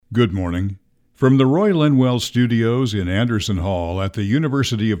Good morning. From the Roy Linwell Studios in Anderson Hall at the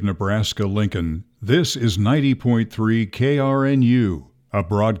University of Nebraska-Lincoln, this is 90.3 KRNU, a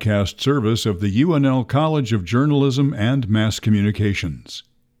broadcast service of the UNL College of Journalism and Mass Communications.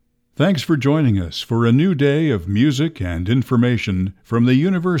 Thanks for joining us for a new day of music and information from the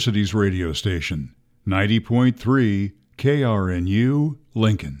university's radio station, 90.3 KRNU,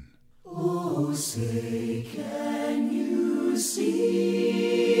 Lincoln. Oh, say, can you see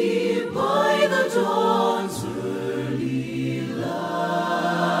by the dawn's early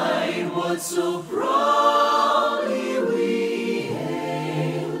light what so proudly we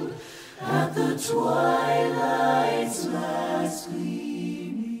hailed at the twilight's last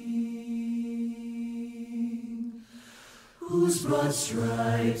gleaming, whose broad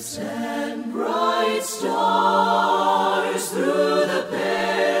stripes and bright stars through the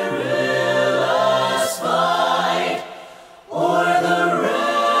perilous fight o'er the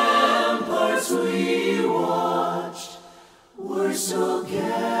ramparts we watched were so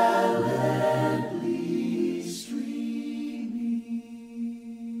gallantly streaming,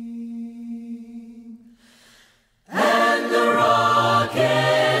 and the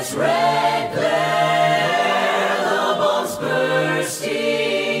rocket's red glare, the bombs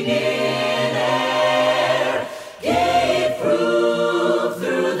bursting in air, gave proof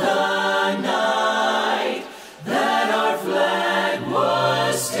through the night that our flag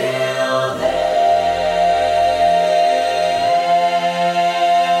was still there.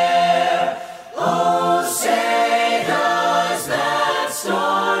 Oh, say does that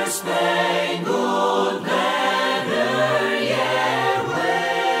star-spangled banner yet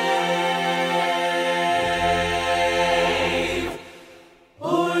wave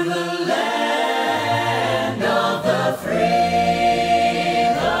o'er the land of the free,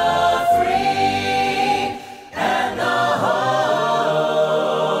 and the home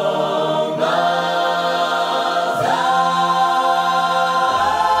of the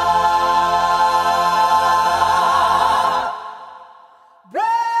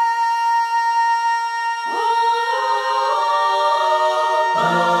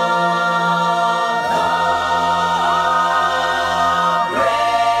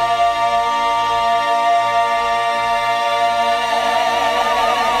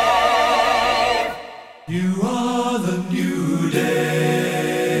You are the new day.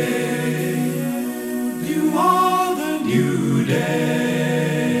 You are the new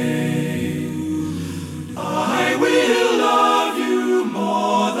day. I will love you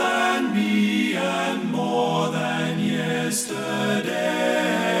more than me and more than yesterday.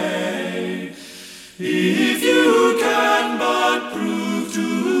 If you can but prove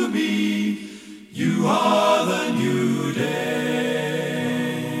to me you are the new day.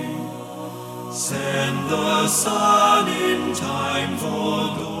 Send the sun in time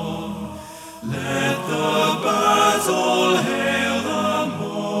for dawn. Let the birds all hail the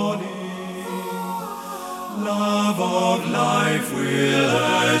morning. Love of life will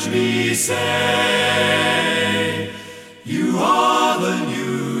urge me, say, you are the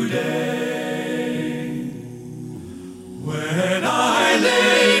new day. When I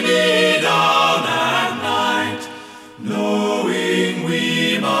lay me down at night, knowing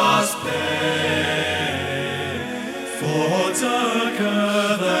we must pay, thoughts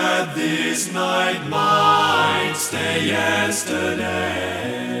occur that this night might stay yesterday.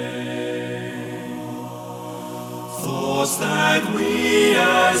 Thoughts that we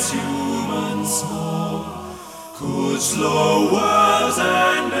as humans know could slow worlds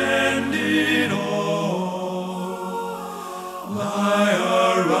and end it all, lie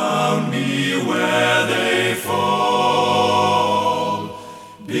around me where they fall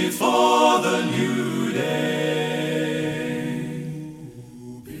before the new day.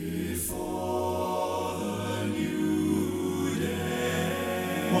 Before the new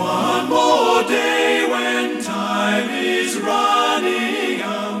day. One more day when time is running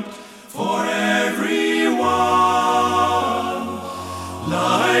out for everyone.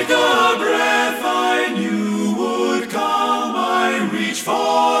 Like a breath I knew would come, I reach for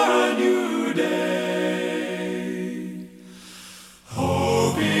a new day.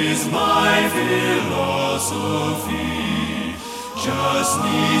 Hope is my philosophy, just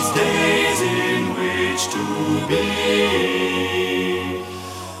needs days in which to be.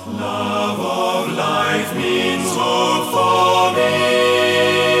 Love of life means hope for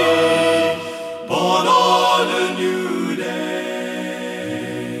me, born on a new day.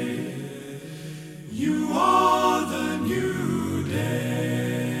 You are the new day.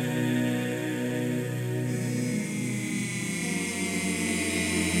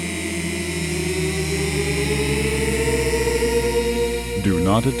 Do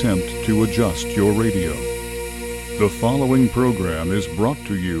not attempt to adjust your radio. The following program is brought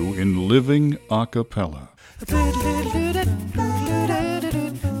to you in living a cappella.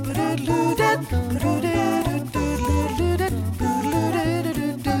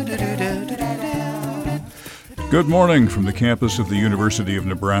 Good morning from the campus of the University of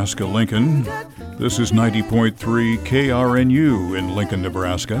Nebraska-Lincoln. This is 90.3 KRNU in Lincoln,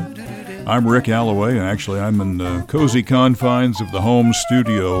 Nebraska. I'm Rick Alloway, and actually I'm in the cozy confines of the home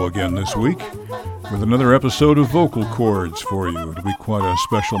studio again this week with another episode of Vocal Chords for you. It'll be quite a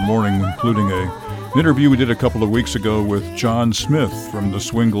special morning, including an interview we did a couple of weeks ago with John Smith from the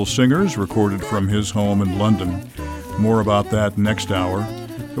Swingle Singers, recorded from his home in London. More about that next hour.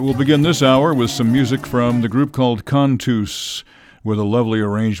 But we'll begin this hour with some music from the group called Chords, with a lovely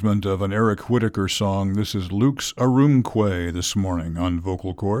arrangement of an Eric Whitacre song. This is Luke's Arumque this morning on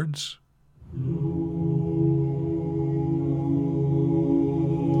Vocal Chords.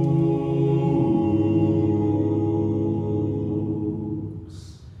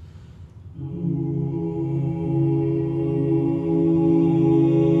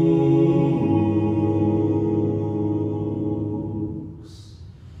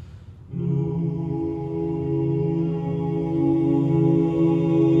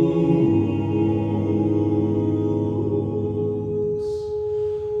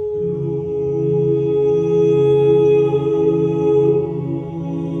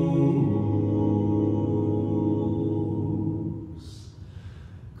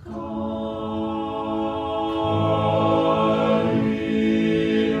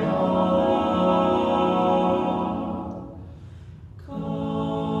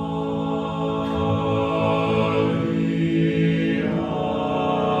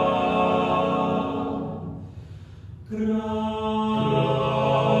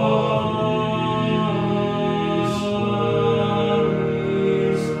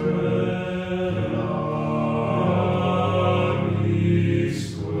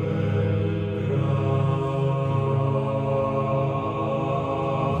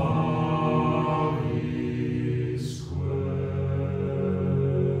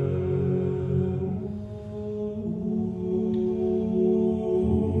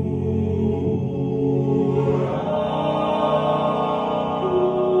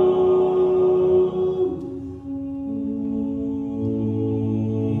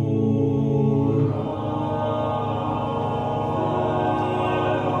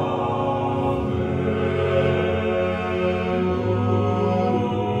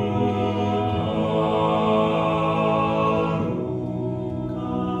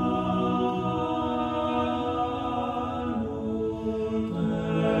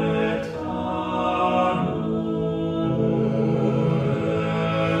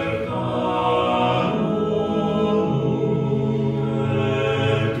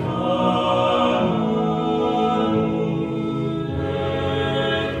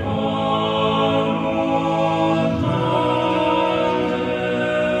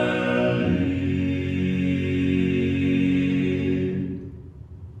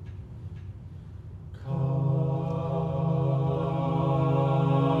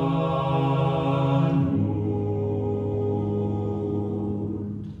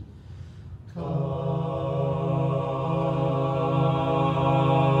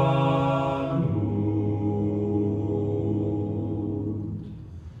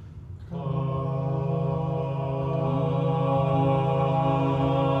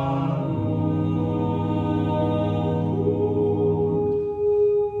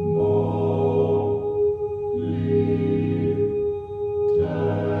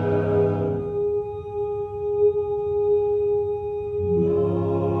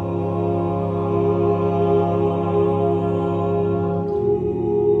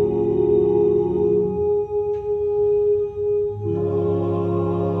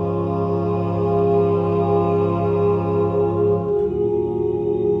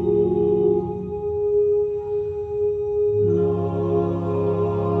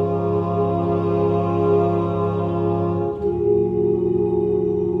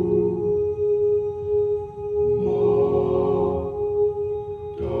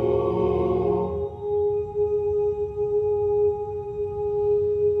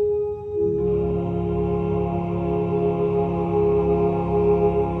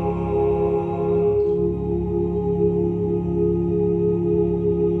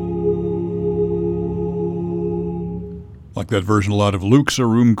 Like that version a lot of Luke's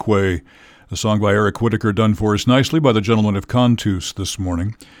Arumque, a song by Eric Whitacre done for us nicely by the gentlemen of Chords this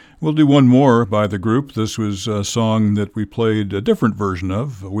morning. We'll do one more by the group. This was a song that we played a different version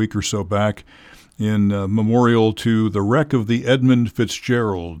of a week or so back in memorial to the wreck of the Edmund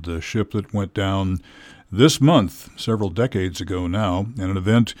Fitzgerald, the ship that went down this month, several decades ago now, and an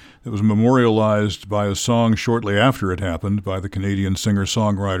event that was memorialized by a song shortly after it happened by the Canadian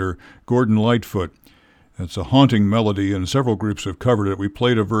singer-songwriter Gordon Lightfoot. It's a haunting melody, and several groups have covered it. We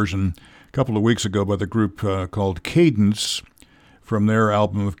played a version a couple of weeks ago by the group called Cadence from their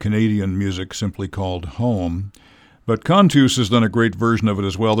album of Canadian music simply called Home. But Contus has done a great version of it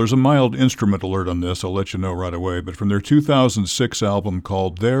as well. There's a mild instrument alert on this, I'll let you know right away. But from their 2006 album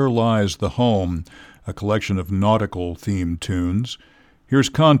called There Lies the Home, a collection of nautical-themed tunes, here's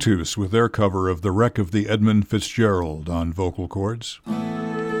Contus with their cover of The Wreck of the Edmund Fitzgerald on vocal cords.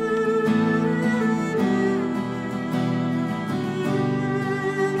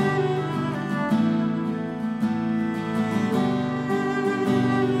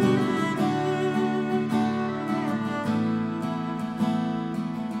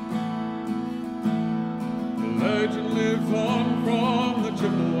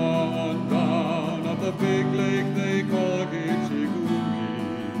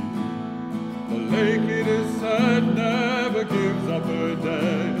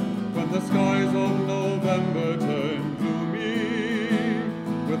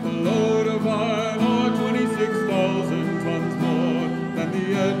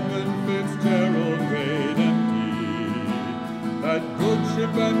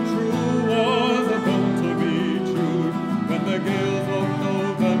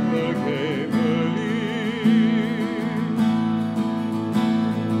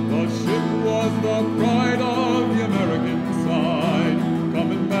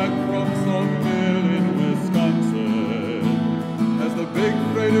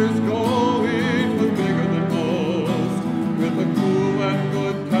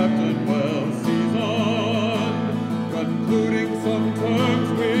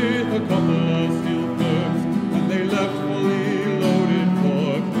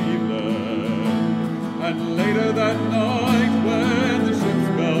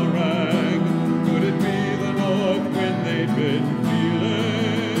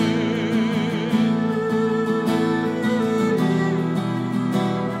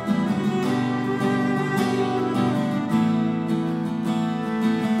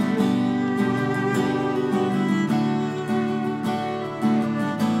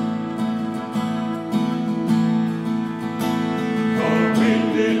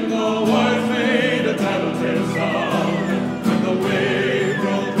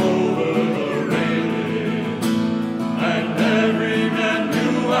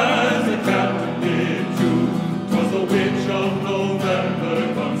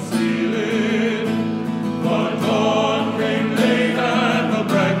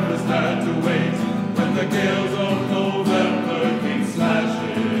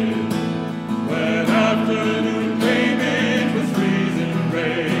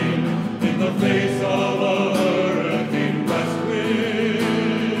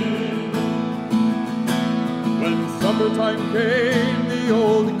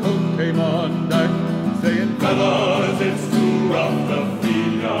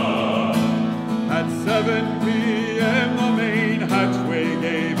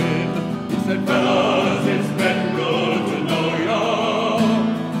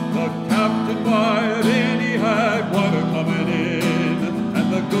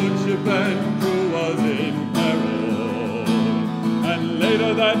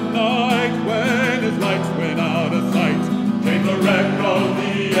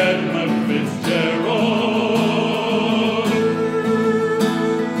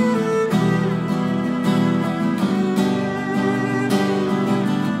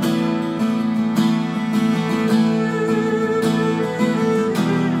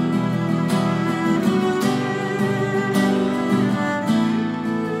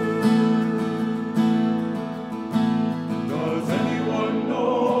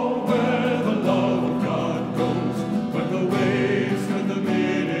 Where the love of God goes, when the waves turn the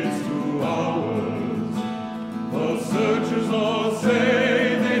minutes to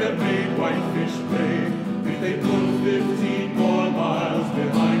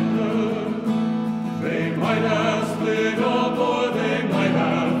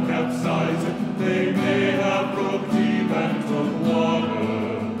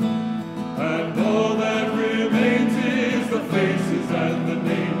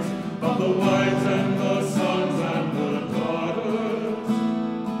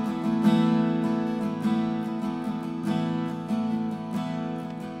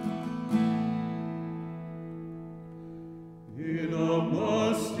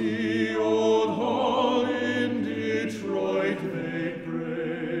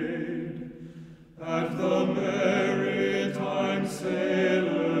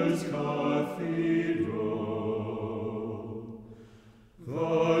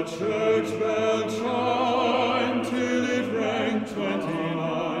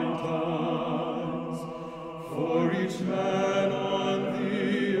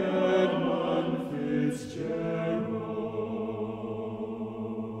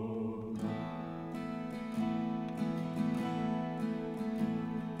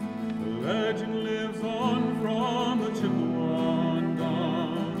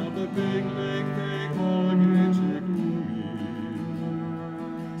big lake they call Gitchigumi.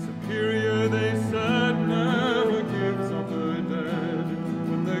 Superior, they said, never gives up the dead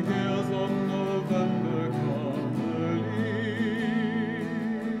when the gales of November come early.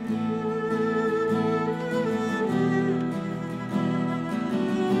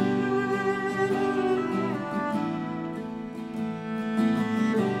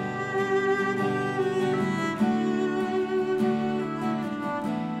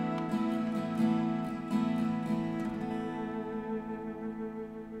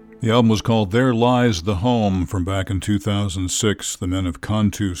 The album was called There Lies the Home from back in 2006. The Men of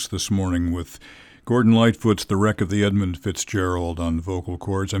Contus this morning with Gordon Lightfoot's The Wreck of the Edmund Fitzgerald on vocal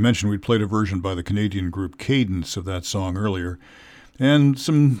cords. I mentioned we'd played a version by the Canadian group Cadence of that song earlier. And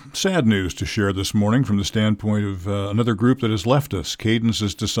some sad news to share this morning from the standpoint of another group that has left us. Cadence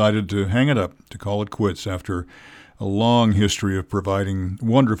has decided to hang it up, to call it quits after a long history of providing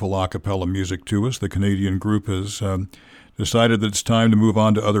wonderful a cappella music to us. The Canadian group has decided that it's time to move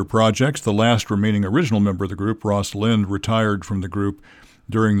on to other projects. The last remaining original member of the group, Ross Lind, retired from the group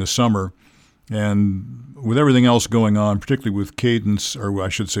during the summer. And with everything else going on, particularly with Cadence, or I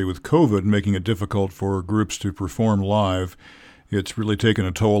should say with COVID, making it difficult for groups to perform live, it's really taken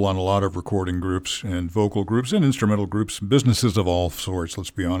a toll on a lot of recording groups and vocal groups and instrumental groups, businesses of all sorts, let's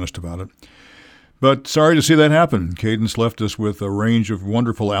be honest about it. But sorry to see that happen. Cadence left us with a range of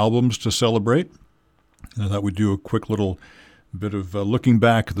wonderful albums to celebrate. I thought we'd do a quick little bit of looking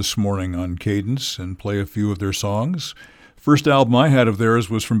back this morning on Cadence and play a few of their songs. First album I had of theirs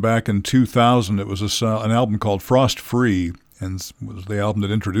was from back in 2000. It was an album called Frost Free, and was the album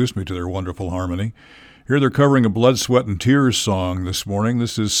that introduced me to their wonderful harmony. Here they're covering a Blood, Sweat, and Tears song this morning.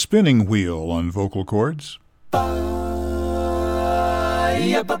 This is Spinning Wheel on vocal cords.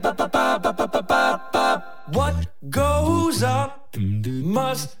 What goes up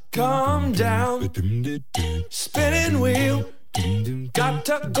must come down. Spinning wheel, got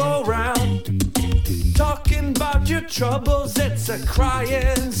to go round. Talking about your troubles, it's a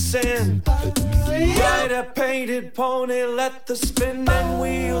crying sin. Ride a painted pony, let the spinning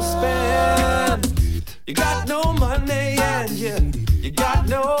wheel spin. You got no money and you got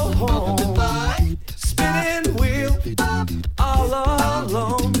no home. Spinning wheel, all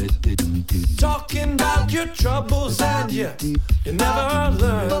alone. Talking about your troubles and you never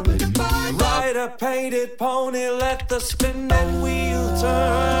learn. Ride a painted pony, let the spinning wheel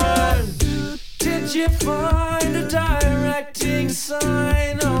turn. Did you find a directing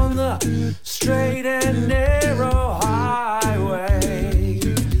sign on the straight and narrow highway?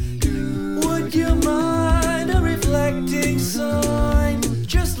 Would you mind a reflecting sign?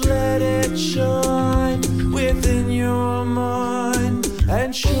 Just let it shine within your mind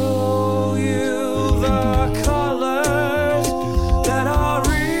and show you the colors that are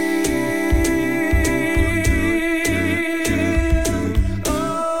real.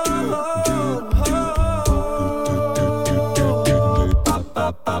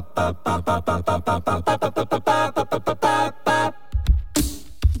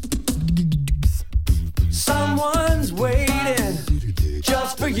 Someone's waiting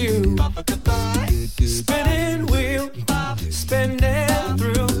just for you. Spinning wheel, spinning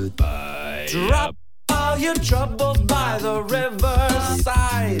through. Drop all your troubles by the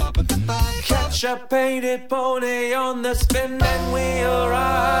riverside. Catch a painted pony on the spinning wheel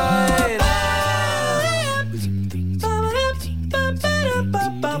ride.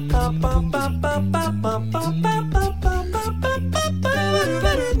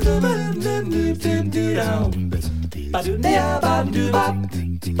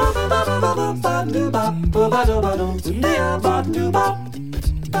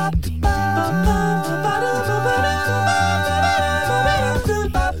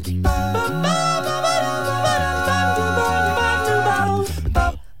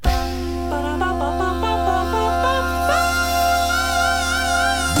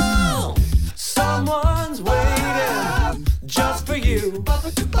 Someone's waiting just for you.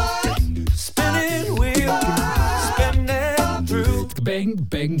 Spinning wheel, spinning through. Bang,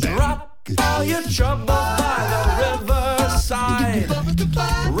 bang, bang. Drop all your troubles by the riverside.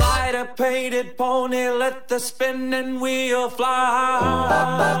 Ride a painted pony, let the spinning wheel fly.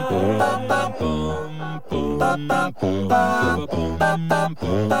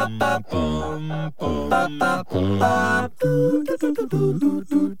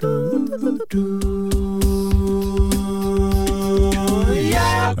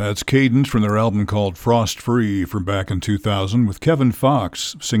 That's Cadence from their album called Frost Free from back in 2000 with Kevin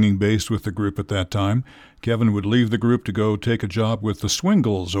Fox singing bass with the group at that time. Kevin would leave the group to go take a job with the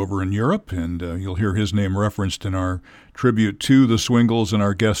Swingles over in Europe, and you'll hear his name referenced in our tribute to the Swingles and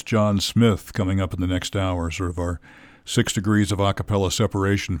our guest John Smith coming up in the next hour, sort of our 6 degrees of a cappella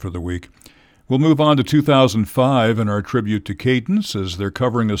separation for the week. We'll move on to 2005 and our tribute to Cadence as they're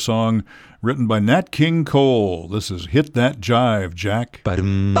covering a song written by Nat King Cole. This is Hit That Jive, Jack.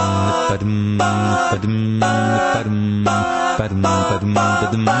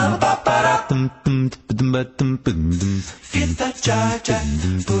 Hit that jive, Jack,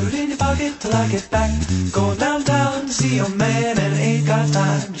 put it in your pocket till I get back. Going downtown to see your man and ain't got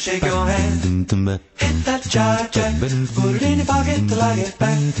time to shake your hand. Hit that jive, Jack, put it in your pocket till I get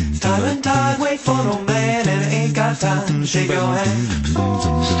back. Time and tide, wait for no man and ain't got time to shake your hand.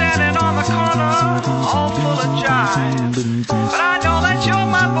 Standing on the corner, all full of jive. But I know that you're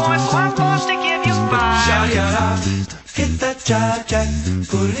my boy, so I'm forced to give you five. Shout it out. Hit that jive, Jack,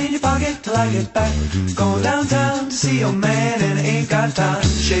 put it in your pocket till I get back. Going downtown to see your man and ain't got time to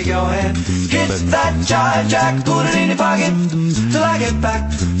shake your hand. Hit that jive, Jack, put it in your pocket till I get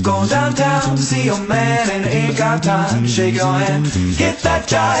back. Going downtown to see your man and ain't got time to shake your hand. Hit that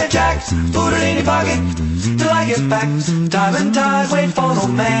jive, Jack, put it in your pocket till I get back. Time and tide, wait for no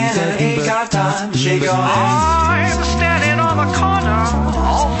man and ain't got time to shake your hand. I'm standing on the corner,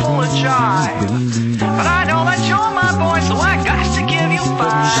 all full of jive. But I know that you're my boy, so I got to give you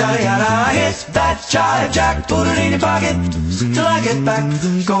five. Shawty, hit that jive, Jack, put it in your pocket till I get back.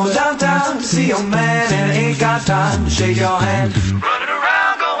 Going downtown to see your man and ain't got time to shake your hand. Running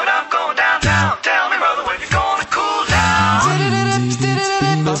around, going up, going downtown. Tell me, brother, when you're gonna cool down.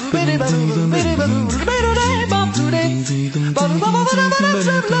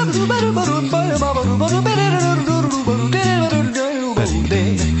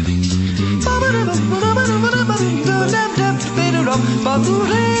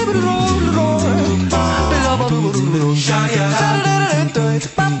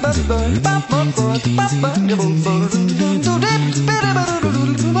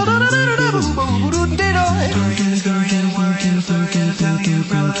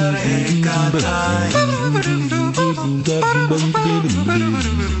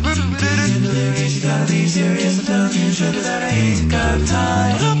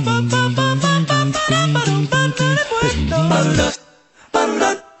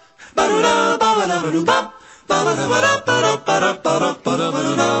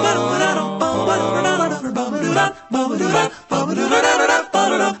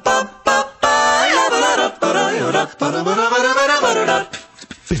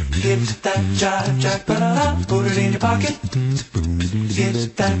 Hit that jive, Jack, ba-da-da, put it in your pocket.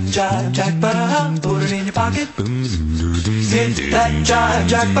 Hit that jive, Jack, ba-da-da, put it in your pocket. Hit that jive,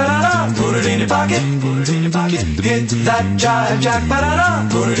 Jack, ba-da-da, put it in your pocket. Put it in your pocket. Hit that jive, Jack, ba-da-da,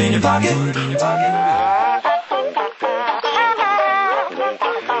 put it in your pocket. Put it in your pocket.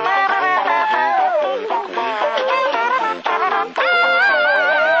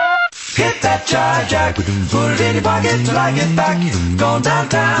 Hit that jive, Jack, put it in your pocket till I get back. Going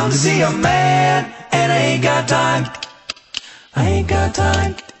downtown to see a man, and I ain't got time. I ain't got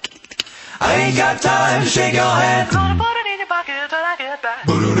time. I ain't got time to shake your hand. Gonna put it in your pocket till I get back.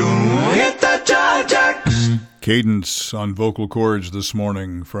 Hit that jive, Jack. Cadence on vocal chords this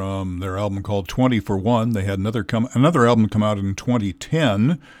morning from their album called 20 for 1. They had another album come out in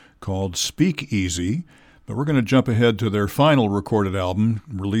 2010 called Speak Easy. But we're going to jump ahead to their final recorded album,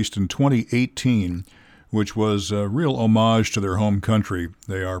 released in 2018, which was a real homage to their home country.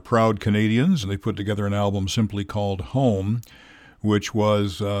 They are proud Canadians, and they put together an album simply called Home, which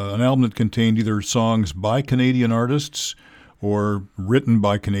was an album that contained either songs by Canadian artists or written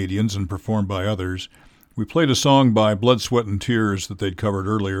by Canadians and performed by others. We played a song by Blood, Sweat, and Tears that they'd covered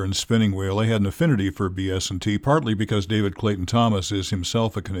earlier in Spinning Wheel. They had an affinity for BS&T, partly because David Clayton Thomas is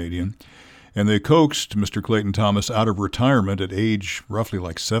himself a Canadian. And they coaxed Mr. Clayton Thomas out of retirement at age roughly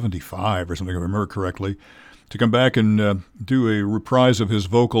like 75 or something, if I remember correctly, to come back and do a reprise of his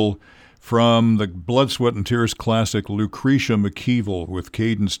vocal from the Blood, Sweat, and Tears classic Lucretia McKeevill, with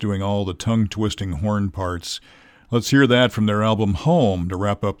Cadence doing all the tongue-twisting horn parts. Let's hear that from their album Home to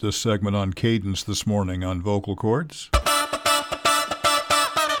wrap up this segment on Cadence this morning on Vocal Chords.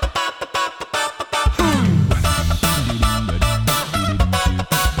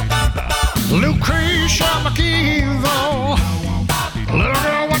 Lucretia McKeevill, little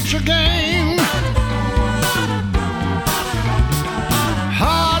girl, what's your game?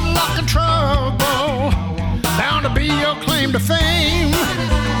 Hard luck and trouble, bound to be your claim to fame.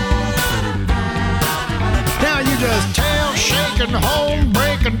 Now you just tail shake and Driving home,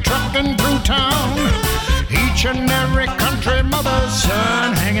 breaking, trucking through town. Each and every country mother's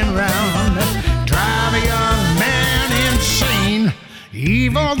son hanging round. Drive a young man insane.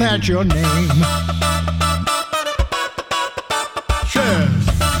 Evil, that's your name. Sure.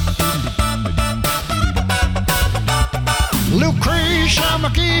 Lucretia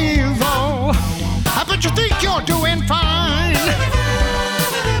McEvo, I bet you think you're doing fine.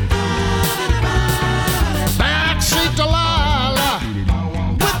 Backseat Delilah,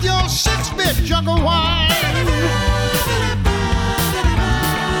 with your 6-bit jug of wine.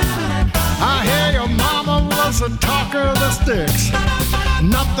 I hear your mama was a talker of the sticks.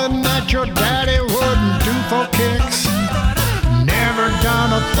 Nothing that your daddy wouldn't do for kicks. Never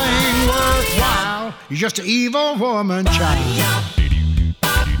done a thing worthwhile. You're just an evil woman, child.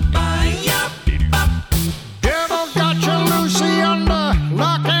 Devil got you, Lucy, under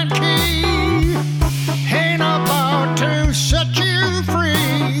lock and key. Ain't about to set you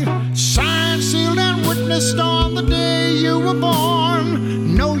free. Signed, sealed, and witnessed on the day you were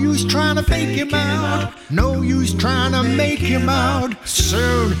born. No use trying to fake him out. No use trying to make him out.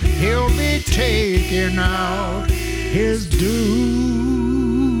 Soon he'll be taking out his due.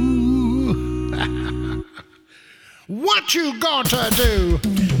 What you gonna do?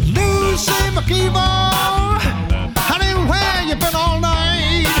 Lucy McEvo, honey, where you been all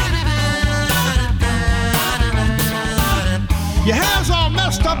night? Your hair's all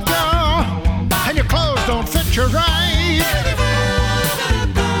messed up, girl, and your clothes don't fit you right.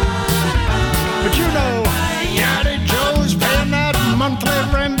 But you know, Daddy Joe's paying that monthly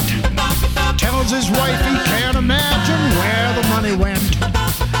rent. Tells his wife he can't imagine where the money went.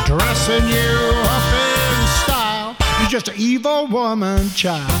 Dressing you up in style. You're just an evil woman,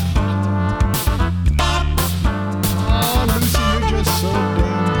 child. Oh, Lucy, you're just so damn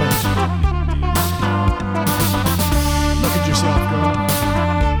bad. Look at yourself, girl.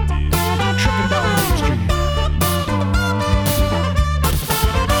 Tripping down Main Street.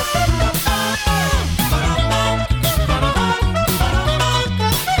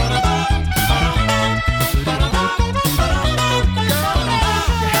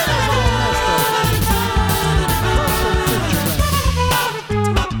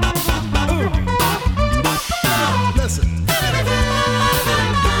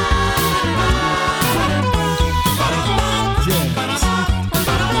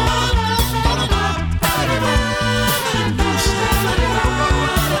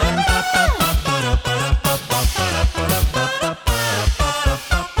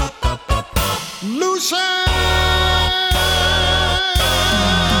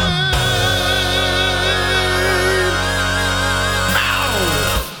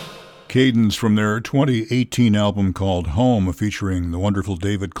 Cadence from their 2018 album called Home, featuring the wonderful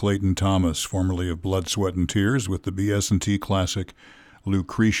David Clayton Thomas, formerly of Blood, Sweat and Tears, with the BS&T classic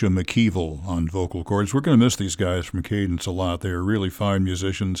Lucretia McEvo on vocal cords. We're going to miss these guys from Cadence a lot. They are really fine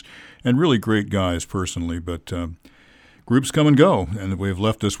musicians and really great guys personally, but groups come and go, and they have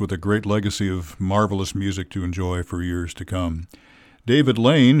left us with a great legacy of marvelous music to enjoy for years to come. David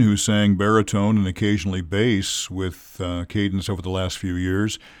Lane, who sang baritone and occasionally bass with Cadence over the last few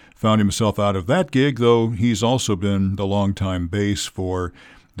years, found himself out of that gig, though he's also been the longtime bass for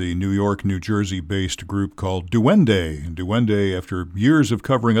the New York, New Jersey-based group called Duende. Duende, after years of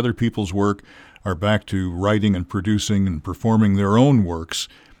covering other people's work, are back to writing and producing and performing their own works,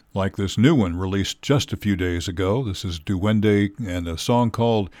 like this new one released just a few days ago. This is Duende and a song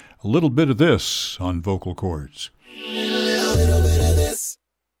called A Little Bit of This on vocal cords. A little bit of this,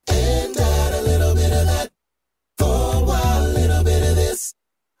 and that, a little bit of that. For a while, a little bit of this.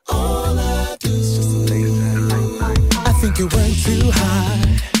 All I do is just play that. I think you work too hard.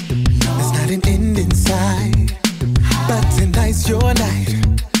 There's not an end in sight. But tonight's your night.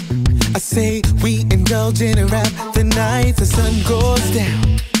 I say we indulge in a rap. The night the sun goes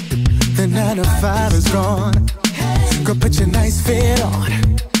down, the 9 to 5 is gone. Girl, put your nice fit on.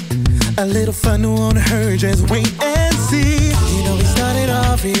 A little fun won't hurt, just wait and see. You know we started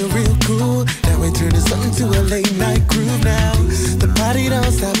off real cool. Now we turn to something to a late night groove now. The party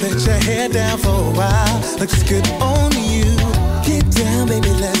don't stop, let your head down for a while. Looks good on you. Get down, baby,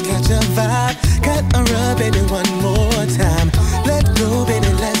 let's catch a vibe. Cut a rub, baby, one more time. Let go,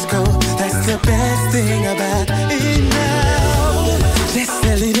 baby, let's go. That's the best thing about it now. Just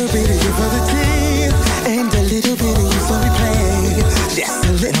a little bit of you for the team, and a little bit of you so we play. Just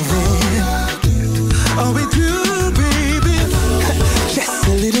a little bit. All we do, baby. Just a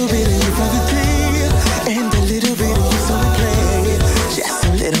little bit of you for the team, and a little bit of you so we play. Just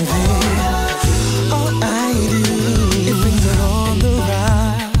a little bit. All I do, if things are on the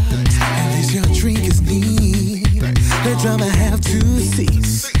rise, at least your drink is neat.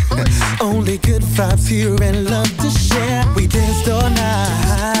 vibes here and love to share. We danced all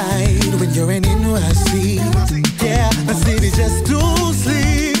night when you're in NYC. Yeah, my city just don't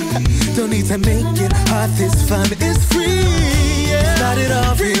sleep. Don't need to make it hard, this fun is free. Yeah. Started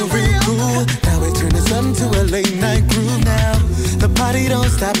off real cool. Now we turn this up to a late night groove now. The party don't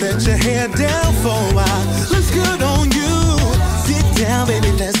stop, let your hair down for a while. Looks good on you. Sit down,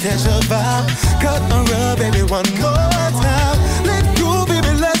 baby, let's catch a vibe. Cut and rub, baby, one more time. Let go,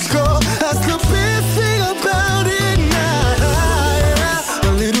 baby, let's go. That's the best thing about it now.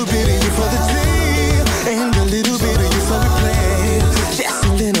 A little bit of you for the team, and a little bit of you so we play. Just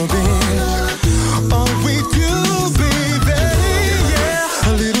a little bit. All we do, baby, yeah.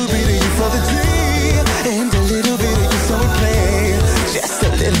 A little bit of you for the team, and a little bit of you so we play. Just a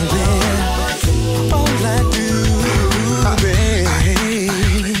little bit. All I do, baby.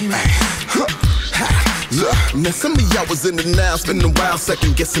 Messing me, I was in the now, spend a while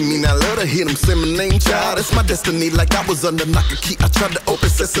second guessing me. Now love to hear them say my name, child. It's my destiny, like I was under lock and key. I tried to open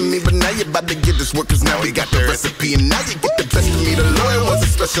sesame, but now you're about to get this work, cause now we got the recipe. And now you get the best of me. The lawyer was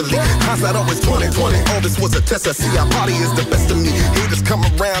especially hindsight always 20/20. All this was a test. I see our body is the best of me. Haters come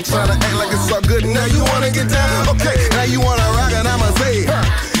around trying to act like it's all good. Now you wanna get down, okay? Now you wanna rock and I'ma say,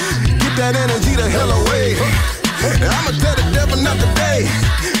 get that energy the hell away. I'ma tell the devil not today,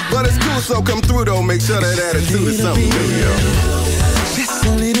 but it's cool, so come through though. Make sure that attitude is something new, yo. Just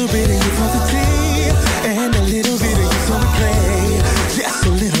a little bit of you for the team, and a little bit of you so we play. Just a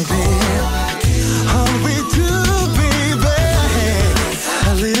little bit. All we do, baby.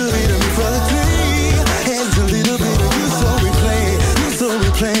 A little bit of me for the team, and a little bit of you so we play. You so we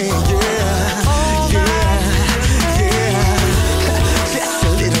play, yeah. Yeah, yeah. Just a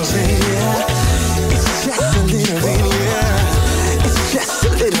little bit, yeah. It's just a little bit, yeah. It's just a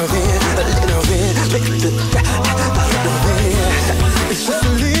little bit, a little bit. It's just a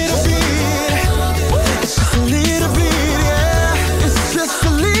little bit. It's just a little bit, yeah. It's just a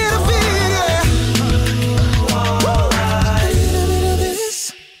little bit, yeah. A little bit of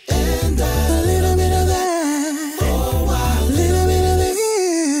this and a little bit of that. A little bit of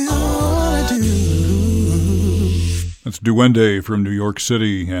this, all I do. That's Duende from New York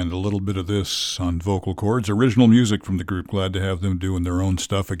City and a little bit of this on vocal cords. Original music from the group. Glad to have them doing their own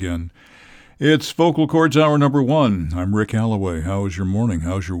stuff again. It's Vocal Chords Hour number 1. I'm Rick Alloway. How was your morning?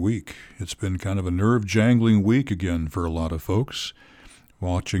 How's your week? It's been kind of a nerve-jangling week again for a lot of folks.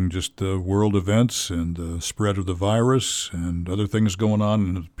 Watching just the world events and the spread of the virus and other things going on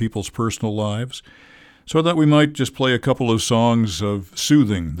in people's personal lives. So I thought we might just play a couple of songs of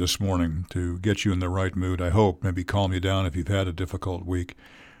soothing this morning to get you in the right mood, I hope. Maybe calm you down if you've had a difficult week.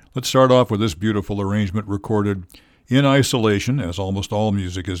 Let's start off with this beautiful arrangement recorded in isolation, as almost all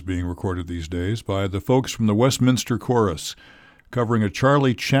music is being recorded these days, by the folks from the Westminster Chorus, covering a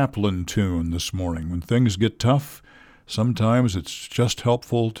Charlie Chaplin tune this morning. When things get tough, sometimes it's just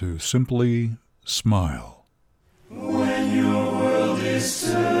helpful to simply smile. When your world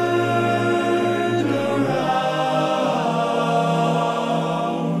is turned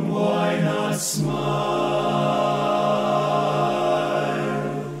around, why not smile?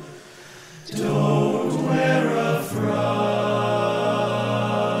 Don't wear a frown.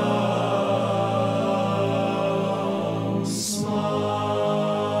 Smile,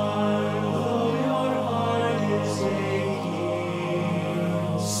 though your heart is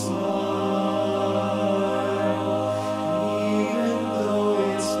aching. Smile, even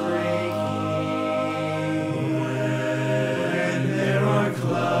though it's breaking. When there are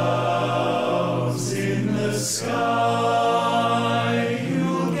clouds in the sky,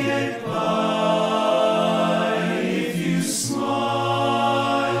 you'll get by if you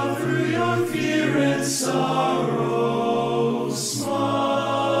smile through your fear and sorrow.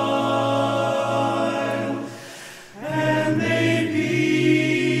 Smile, and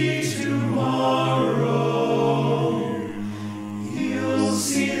maybe tomorrow you'll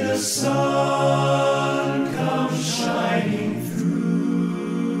see the sun come shining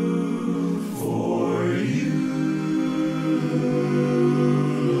through for you.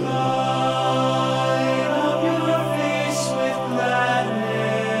 Light up your face with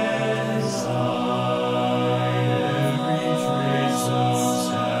gladness, hide every trace of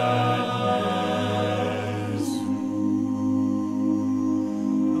sadness.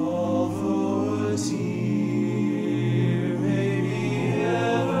 Although a tear may be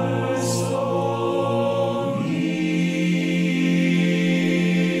ever so near,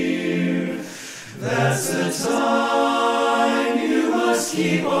 that's the time you must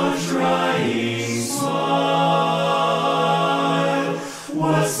keep on trying. Smile.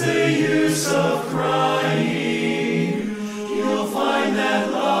 What's the use of crying? You'll find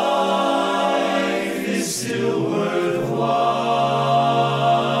that life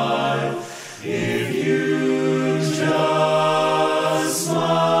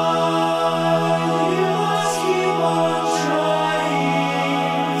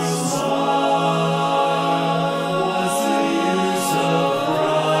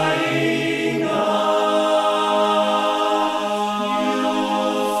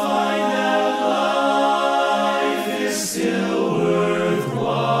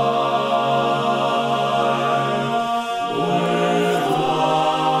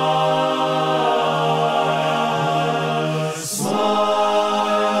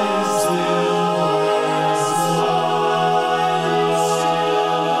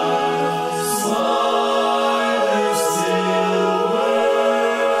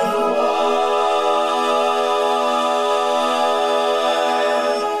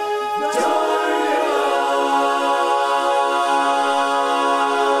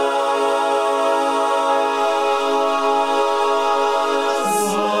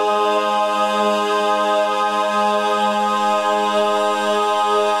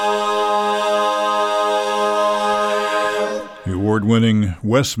the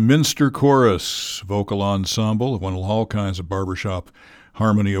Westminster Chorus Vocal Ensemble. Won all kinds of barbershop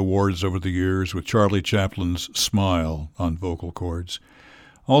harmony awards over the years with Charlie Chaplin's Smile on vocal cords.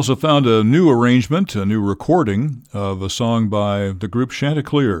 Also found a new arrangement, a new recording of a song by the group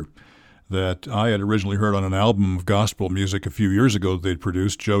Chanticleer that I had originally heard on an album of gospel music a few years ago that they'd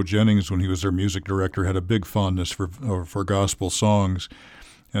produced. Joe Jennings, when he was their music director, had a big fondness for gospel songs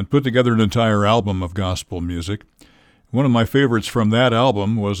and put together an entire album of gospel music. One of my favorites from that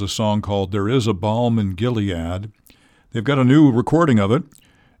album was a song called There Is a Balm in Gilead. They've got a new recording of it,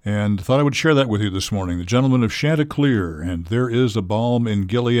 and thought I would share that with you this morning. The Gentlemen of Chanticleer and There Is a Balm in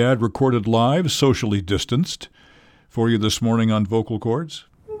Gilead, recorded live, socially distanced, for you this morning on Vocal Chords.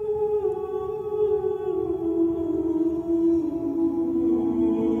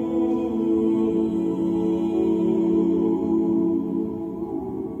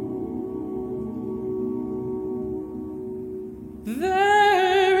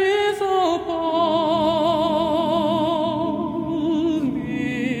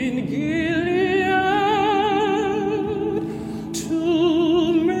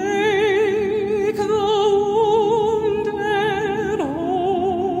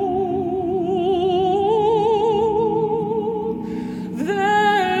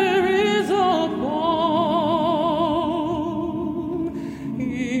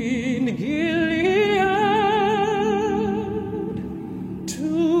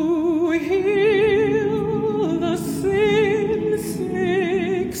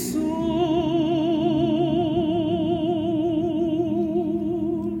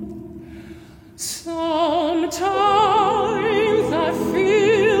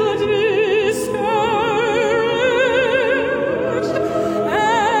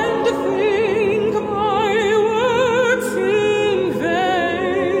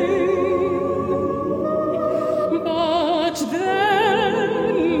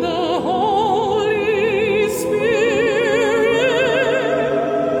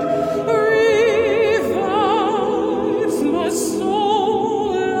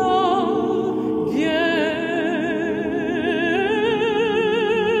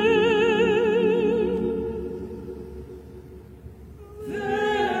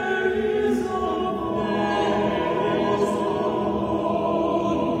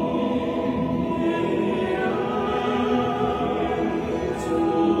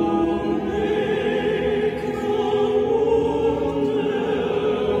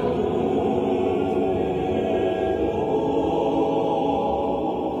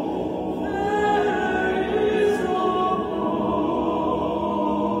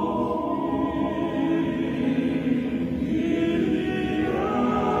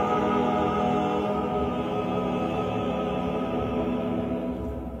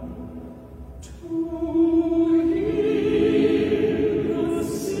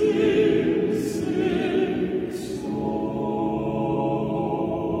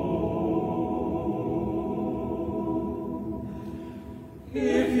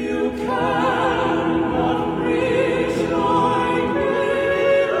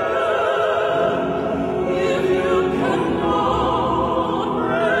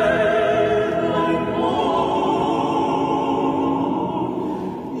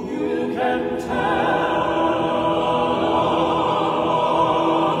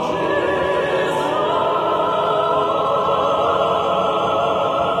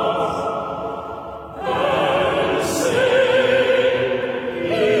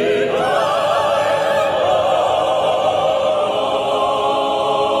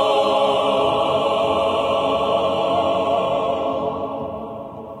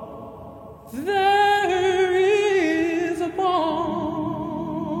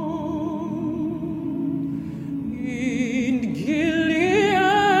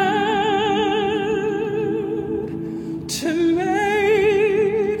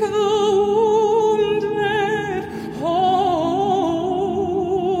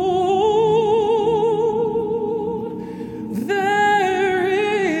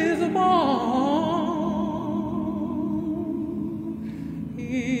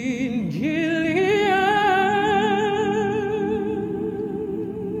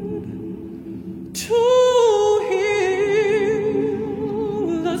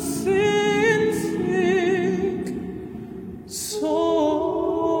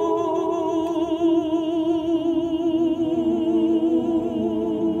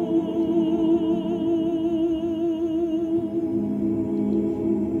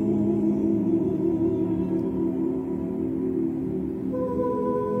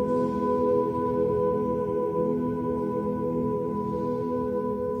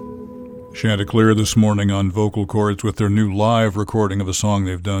 Chanticleer this morning on vocal cords with their new live recording of a song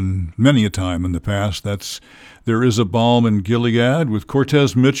they've done many a time in the past. That's There Is a Balm in Gilead, with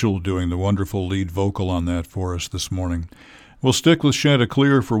Cortez Mitchell doing the wonderful lead vocal on that for us this morning. We'll stick with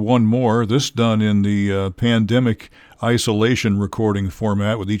Chanticleer for one more, this done in the pandemic isolation recording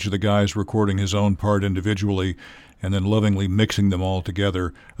format, with each of the guys recording his own part individually and then lovingly mixing them all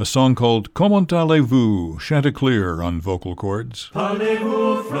together. A song called Comment allez-vous, Chanticleer on vocal cords.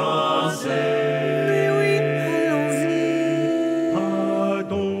 Parlez-vous français? Oui, allons-y.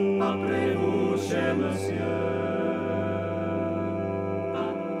 Pardon. Appelez-vous chez monsieur.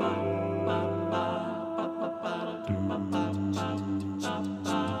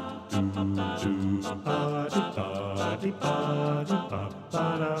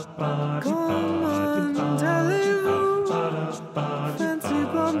 Comment allez-vous? Fancy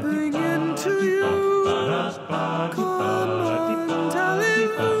bumping into you. Comment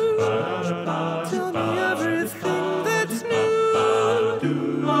allez-vous? Tell me everything that's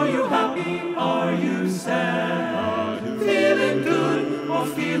new. Are you happy? Are you sad? Feeling good or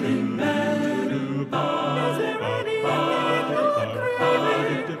feeling bad? Is there anything you're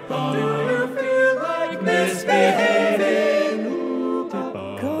craving? Do you feel like misbehaving?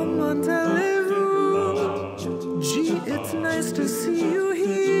 Comment allez-vous? Gee, it's nice to see you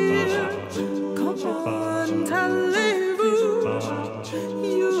here. Comment allez-vous?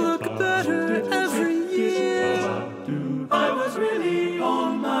 You look better every year. I was really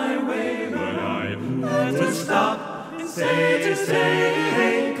on my way, but I had to stop and say,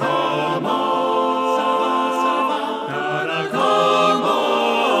 hey, come on.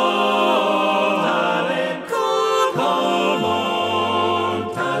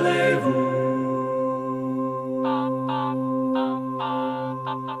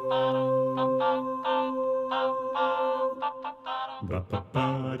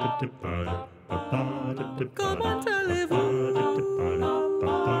 Come on, allez-vous. Comment allez-vous?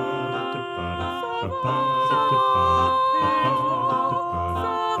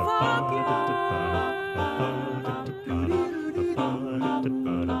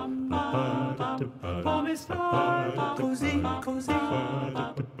 Così, così.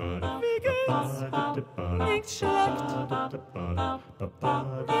 Wie geht's? Nicht schlecht.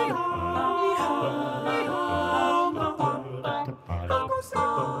 Come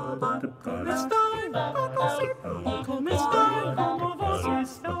stai? Come stai? Come você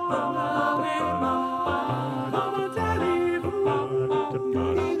está? Comment allez-vous?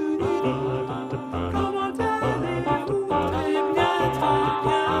 Comment allez-vous? Très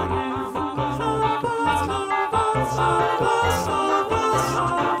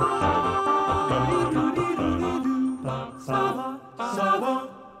bien, très bien. Ça va, ça va, ça va, ça va.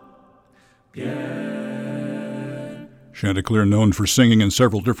 Chanticleer, known for singing in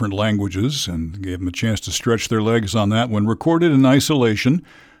several different languages, and gave them a chance to stretch their legs on that one. Recorded in isolation,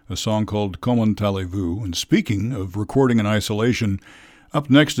 a song called Comment allez-vous. And speaking of recording in isolation,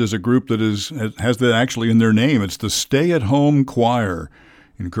 up next is a group that has that actually in their name. It's the Stay at Home Choir,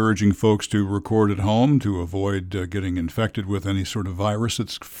 encouraging folks to record at home to avoid getting infected with any sort of virus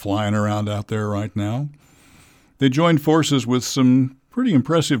that's flying around out there right now. They joined forces with some pretty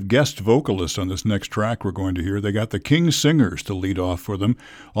impressive guest vocalists on this next track we're going to hear. They got the King Singers to lead off for them,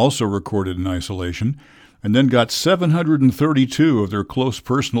 also recorded in isolation, and then got 732 of their close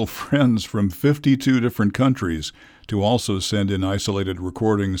personal friends from 52 different countries to also send in isolated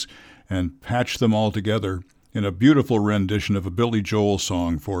recordings and patch them all together in a beautiful rendition of a Billy Joel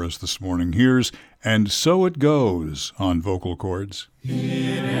song for us this morning. Here's And So It Goes on vocal cords.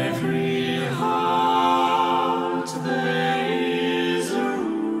 In every heart there is a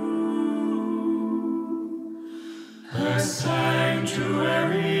room, a sanctuary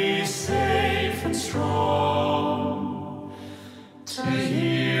safe and strong, to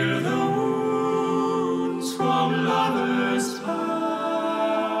heal the wounds from lovers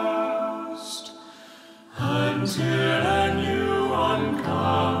past, until a new one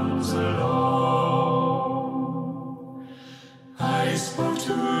comes along. I spoke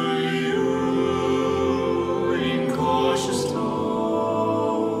to you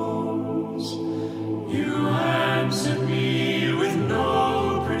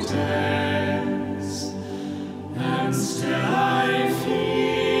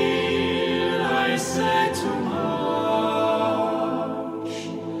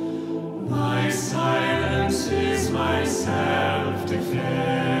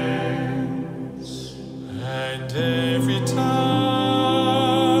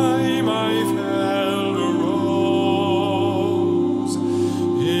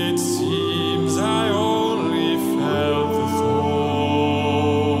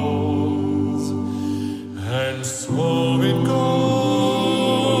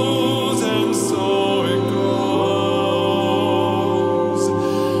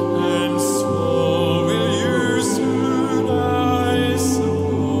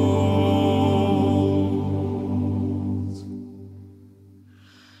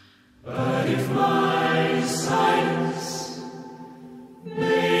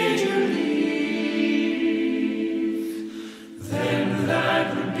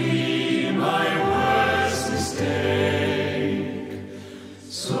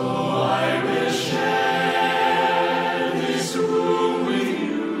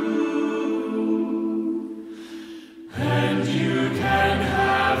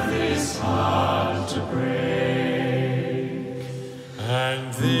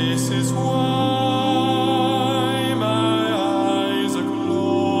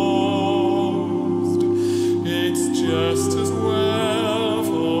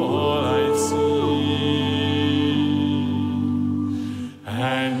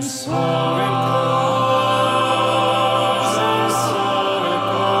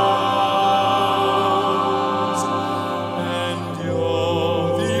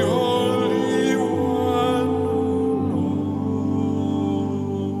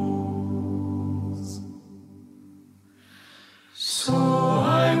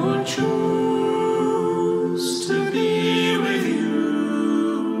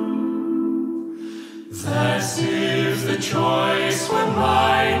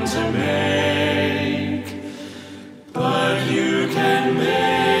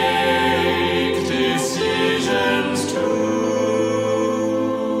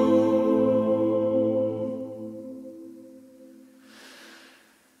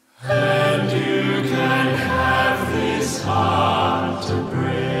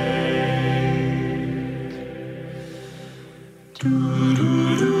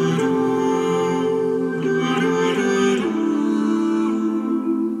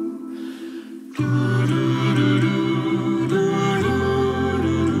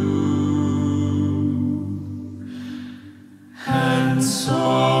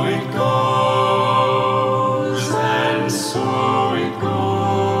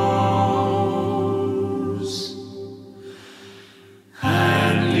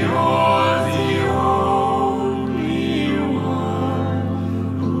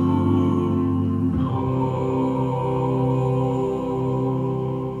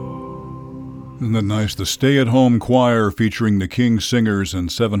Isn't that nice? The Stay-at-Home Choir featuring the King Singers and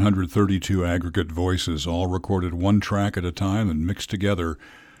 732 aggregate voices, all recorded one track at a time and mixed together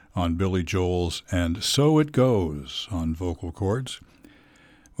on Billy Joel's And So It Goes on vocal cords.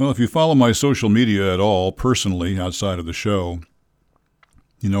 Well, if you follow my social media at all, personally, outside of the show,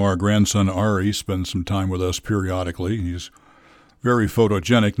 you know our grandson Ari spends some time with us periodically. He's very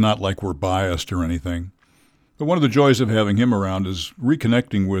photogenic, not like we're biased or anything. But one of the joys of having him around is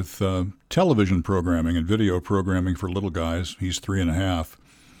reconnecting with television programming and video programming for little guys. He's 3.5.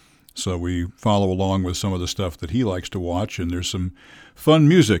 So we follow along with some of the stuff that he likes to watch, and there's some fun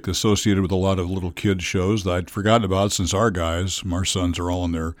music associated with a lot of little kid shows that I'd forgotten about since our sons are all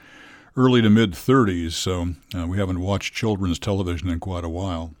in their early to mid-30s, so we haven't watched children's television in quite a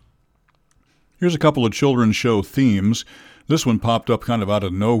while. Here's a couple of children's show themes. This one popped up kind of out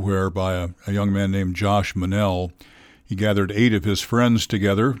of nowhere by a young man named Josh Manel. He gathered 8 of his friends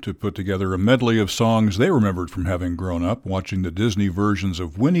together to put together a medley of songs they remembered from having grown up watching the Disney versions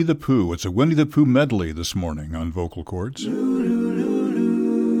of Winnie the Pooh. It's a Winnie the Pooh medley this morning on vocal cords.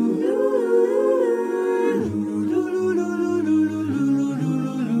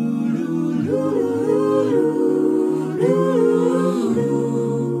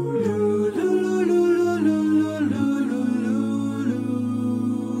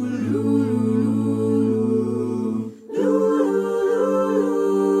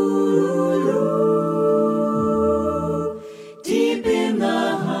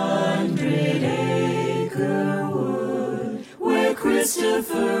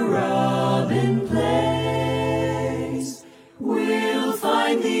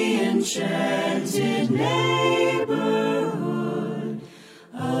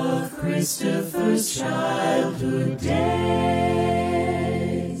 Christopher's childhood days.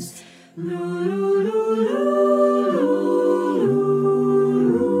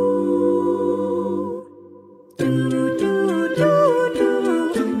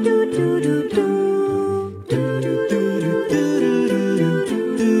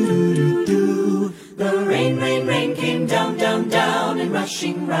 The rain came down in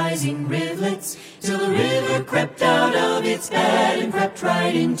rushing, rising rivulets, till the river crept out of its bed and crept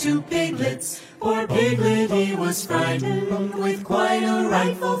right into Piglet's. Poor Piglet, he was frightened with quite a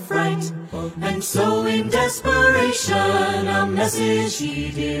rightful fright, and so in desperation a message he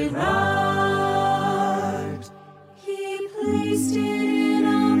did write. He placed it in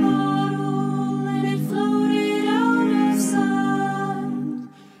a bottle and it floated out of sight,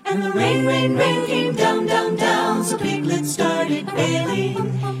 and the rain came down, so Piglet started bailing.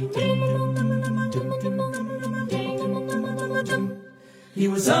 He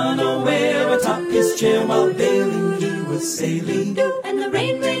was unaware atop his chair while bailing he was sailing. And the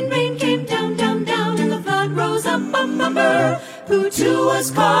rain, rain, rain came down, down, down, and the flood rose up, up, up. Pooh too was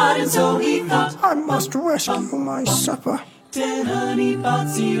caught, and so he thought, I must rescue my supper. 10 honey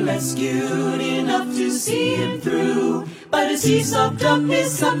pots he rescued, enough to see him through. But as he sopped up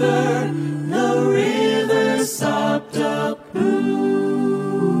his supper, the river sopped up Pooh.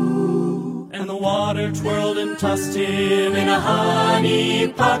 And the water twirled and tossed him in a honey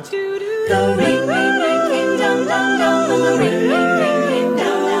pot. The rain, rain, rain came down, down, down, and the rain, rain, rain came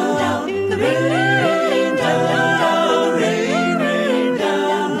down, down, down. The rain, rain, rain came down, down, down, rain, rain,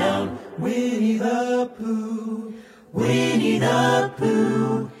 down, down. Winnie the Pooh, Winnie the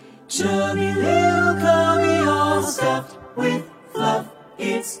Pooh, chubby little cubby all stuffed with fluff.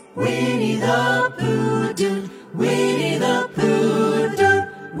 It's Winnie the Pooh, dude, Winnie the Pooh, dude,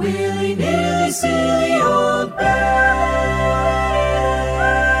 willy-nilly silly old bear.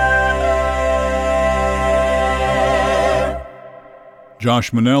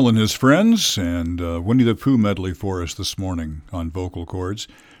 Josh Manel and his friends, and Winnie the Pooh medley for us this morning on Vocal Chords.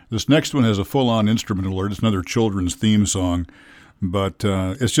 This next one has a full-on instrument alert. It's another children's theme song, but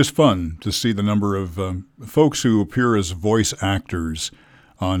it's just fun to see the number of folks who appear as voice actors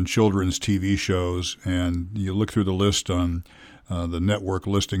on children's TV shows, and you look through the list on the network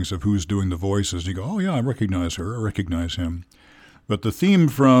listings of who's doing the voices, and you go, oh yeah, I recognize her, I recognize him. But the theme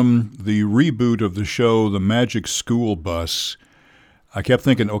from the reboot of the show, The Magic School Bus, I kept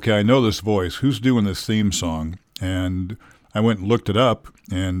thinking, okay, I know this voice. Who's doing this theme song? And I went and looked it up,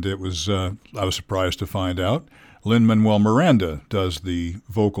 and it was I was surprised to find out Lin-Manuel Miranda does the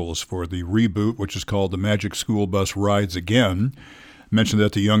vocals for the reboot, which is called The Magic School Bus Rides Again. Mentioned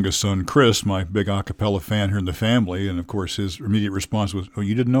that to youngest son Chris, my big a cappella fan here in the family, and of course his immediate response was, oh,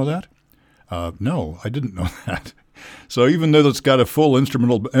 you didn't know that? No, I didn't know that. So even though it's got a full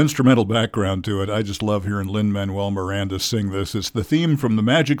instrumental background to it, I just love hearing Lin-Manuel Miranda sing this. It's the theme from The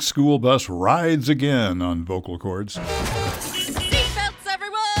Magic School Bus Rides Again on Vocal Chords. Seatbelts,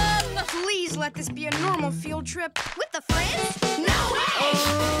 everyone! Please let this be a normal field trip with the friends. No way!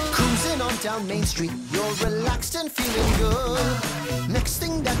 Cruising on down Main Street, you're relaxed and feeling good. Next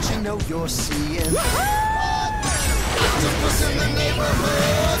thing that you know, you're seeing octopus in the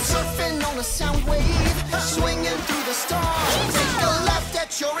neighborhood, surfing on a sound wave, swinging through the stars. Take a left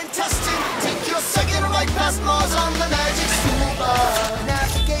at your intestine, take your second right past Mars on the Magic School Bus.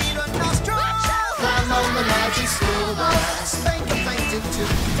 Navigate a nostril, climb on the Magic School Bus. Spank a fainted too.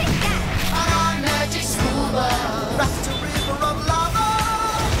 On our Magic School Bus, raft a river of lava.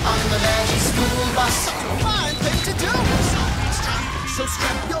 On the Magic School Bus, such a fine thing to do. So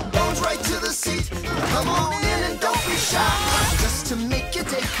strap your bones right to the seat. Come on in and don't be shy. Just to make your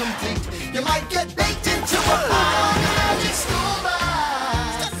day complete, you might get baked into a pie on the Magic School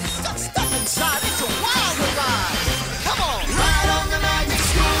Bus. Step inside, it's a wild ride. Come on, ride on the Magic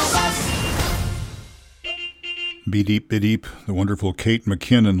School Bus. Be Deep, the wonderful Kate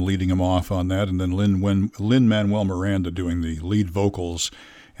McKinnon leading him off on that, and then Lin-Manuel Miranda doing the lead vocals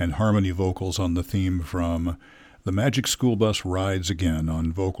and harmony vocals on the theme from The Magic School Bus Rides Again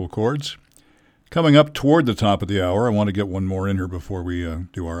on Vocal Chords. Coming up toward the top of the hour, I want to get one more in here before we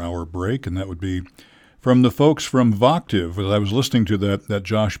do our hour break, and that would be from the folks from Voctiv. As I was listening to that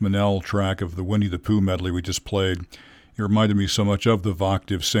Josh Manel track of the Winnie the Pooh medley we just played, it reminded me so much of the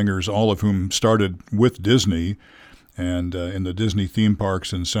Voctiv singers, all of whom started with Disney and in the Disney theme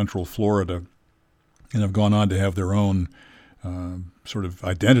parks in Central Florida, and have gone on to have their own sort of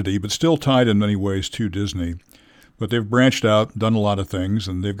identity, but still tied in many ways to Disney. But they've branched out, done a lot of things,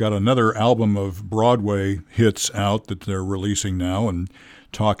 and they've got another album of Broadway hits out that they're releasing now and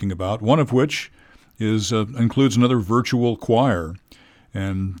talking about, one of which is includes another virtual choir.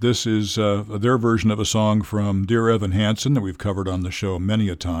 And this is their version of a song from Dear Evan Hansen that we've covered on the show many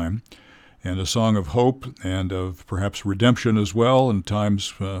a time, and a song of hope and of perhaps redemption as well in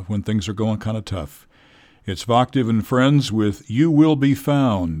times when things are going kind of tough. It's Voctiv and Friends with You Will Be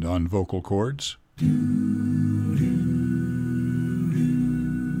Found on Vocal Chords.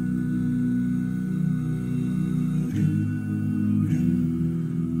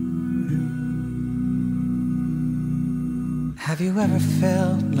 Have you ever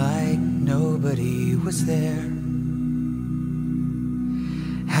felt like nobody was there?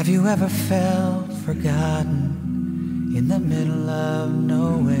 Have you ever felt forgotten in the middle of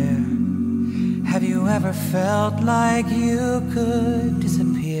nowhere? Have you ever felt like you could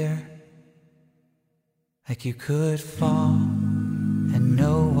disappear? Like you could fall and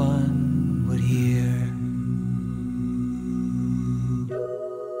no one would hear?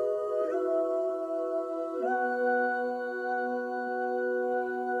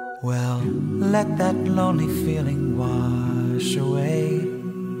 Well, let that lonely feeling wash away.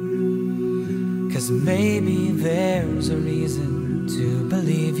 'Cause maybe there's a reason to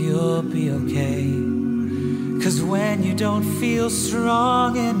believe you'll be okay. 'Cause when you don't feel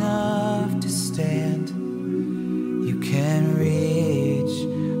strong enough to stand, you can reach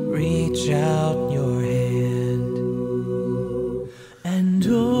out your hand. And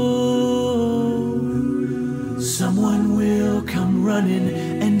oh, someone will come running,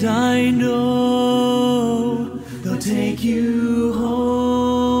 and I know they'll take you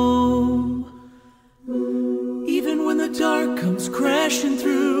home. Even when the dark comes crashing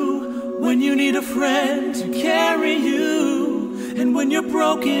through, when you need a friend to carry you, and when you're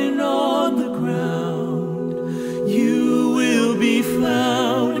broken on the ground, you will be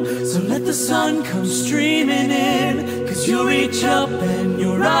found. So let the sun come streaming in, 'cause you'll reach up and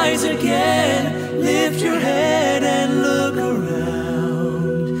you'll rise again. Lift your head and look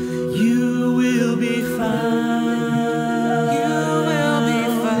around. You will be found. You will be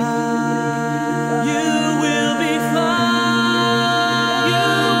found. You will be found. You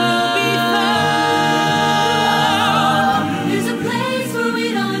will be found. There's a place where we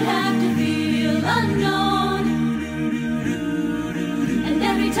don't have to feel unknown. And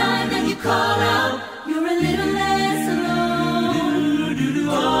every time that you call out, you're a little less alone.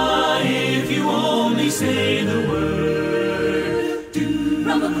 If you only say the word,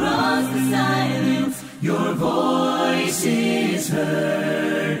 From across the silence, your voice is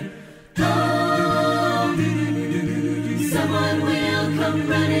heard. someone will come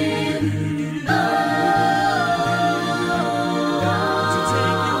running. Oh, To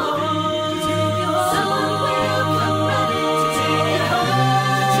take you home, someone will come running to take you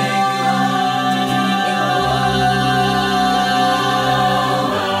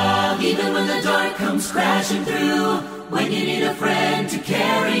home. Even when the dark comes crashing through, when you need a friend to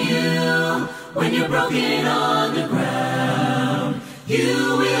carry you, when you're broken on the ground,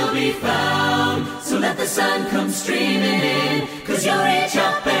 you will be found. So let the sun come streaming in, 'cause you'll reach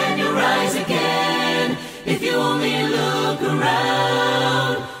up and you'll rise again. If you only look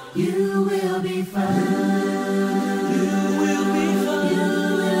around, you will be found. You will be found. You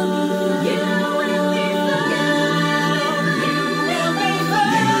will be found. You will be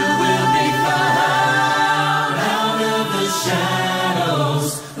found. You will be found. Out of the shadows,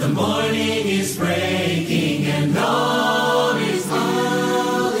 the morning is breaking, and all is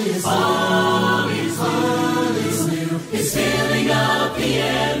new. It's filling up the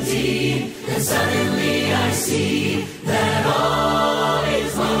empty, and suddenly I see that all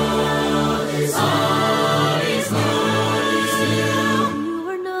is new. You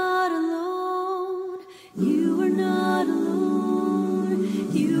are not alone. You are not alone.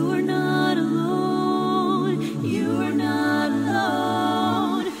 You are not alone. You are not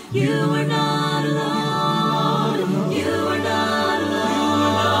alone. You are not alone. You are not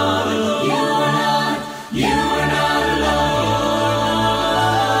alone. You are not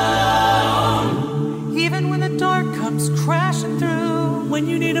alone. Even when the dark comes crashing through, when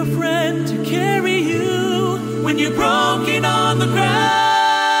you need a friend to carry you, when you're broken on the ground.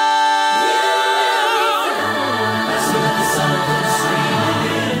 So let the sun come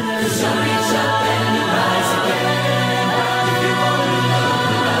streaming in, 'cause you'll reach up and you'll rise again. If you only look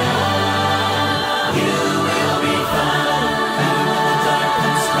around, you will be found. Even when the dark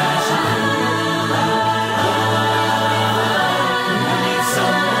comes crashing through, when you need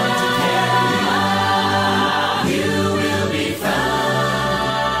someone to carry you, you will be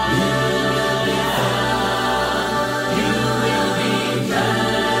found. You will be found.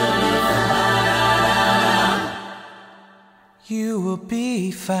 You will be found. You will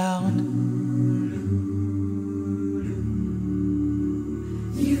be found.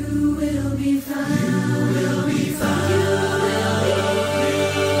 You will be found. You will be found. You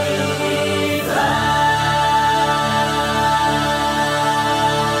will be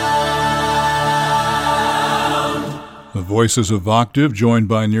The Voices of Octave, joined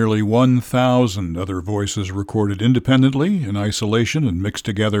by nearly 1,000 other voices recorded independently, in isolation, and mixed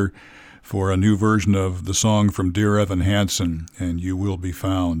together for a new version of the song from Dear Evan Hansen, and You Will Be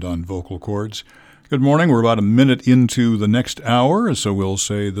Found on vocal cords. Good morning. We're about a minute into the next hour, so we'll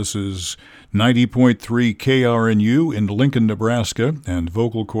say this is 90.3 KRNU in Lincoln, Nebraska, and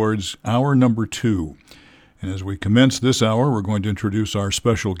vocal cords, hour number 2. And as we commence this hour, we're going to introduce our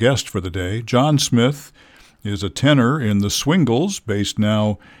special guest for the day. John Smith is a tenor in the Swingles, based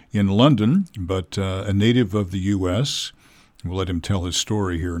now in London, but a native of the U.S. We'll let him tell his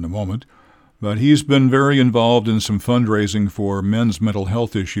story here in a moment. But he's been very involved in some fundraising for men's mental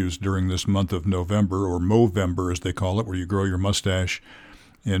health issues during this month of November, or Movember as they call it, where you grow your mustache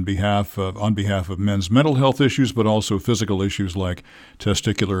on behalf of men's mental health issues, but also physical issues like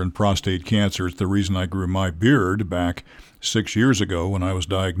testicular and prostate cancer. It's the reason I grew my beard back 6 years ago when I was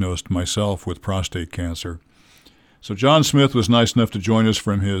diagnosed myself with prostate cancer. So John Smith was nice enough to join us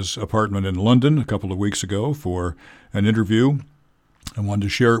from his apartment in London a couple of weeks ago for an interview. I wanted to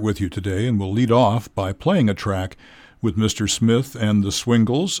share it with you today, and we'll lead off by playing a track with Mr. Smith and the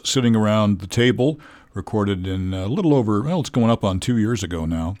Swingles sitting around the table, recorded in a little over, it's going up on 2 years ago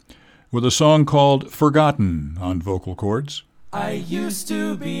now, with a song called Forgotten on vocal cords. I used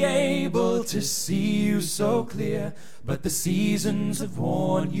to be able to see you so clear, but the seasons have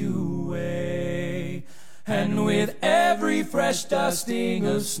worn you away. And with every fresh dusting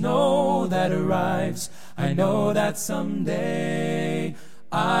of snow that arrives, I know that someday,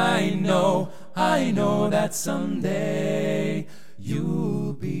 I know that someday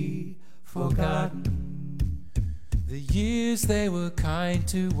you'll be forgotten. The years, they were kind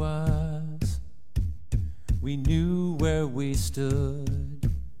to us. We knew where we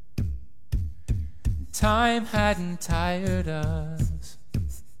stood. Time hadn't tired us.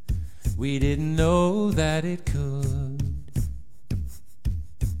 We didn't know that it could.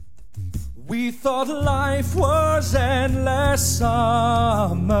 We thought life was endless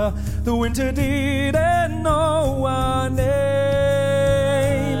summer. The winter didn't know our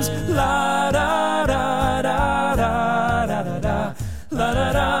names. La da da da da da da da. La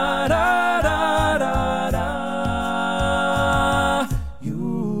da da da da da da.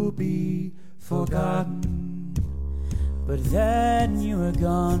 You'll be forgotten. But then you were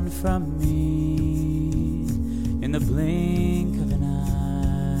gone from me in the blink of an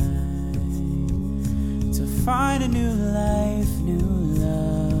eye, to find a new life, new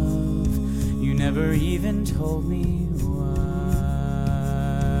love. You never even told me why.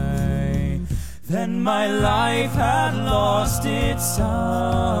 Then my life had lost its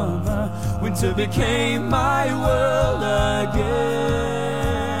summer. Winter became my world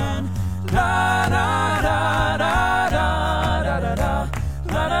again. La da da da.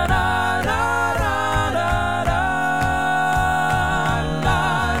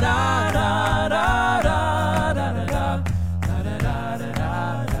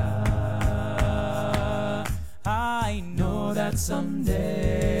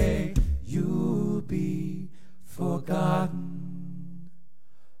 Someday you'll be forgotten.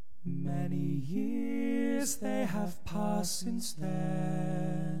 Many years they have passed since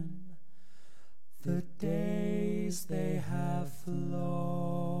then. The days they have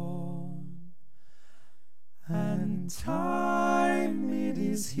flown, and time, it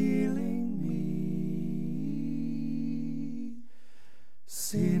is healing me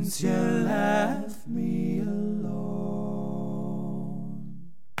since you left me alone.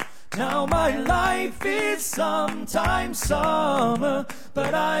 Now my life is sometimes summer,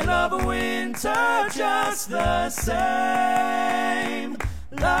 but I love winter just the same.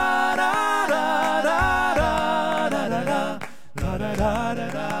 La da da da da da da da da da da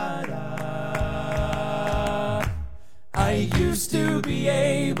da da. I used to be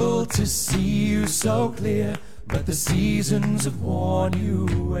able to see you so clear, but the seasons have worn you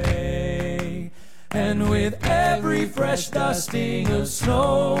away. And with every fresh dusting of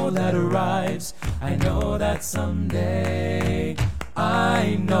snow that arrives, I know that someday,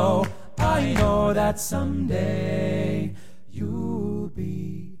 I know that someday you'll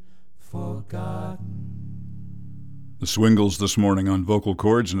be forgotten. The Swingles this morning on vocal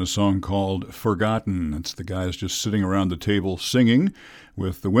cords in a song called Forgotten. It's the guys just sitting around the table singing,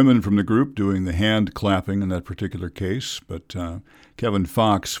 with the women from the group doing the hand clapping in that particular case. But Kevin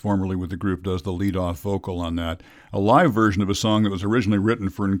Fox, formerly with the group, does the lead-off vocal on that. A live version of a song that was originally written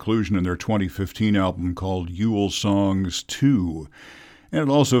for inclusion in their 2015 album called Yule Songs 2. And it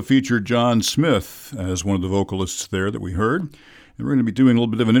also featured John Smith as one of the vocalists there that we heard. And we're going to be doing a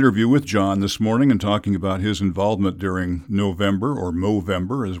little bit of an interview with John this morning and talking about his involvement during November, or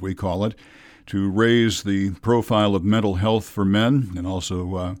Movember as we call it, to raise the profile of mental health for men and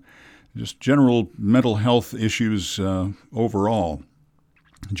also just general mental health issues overall.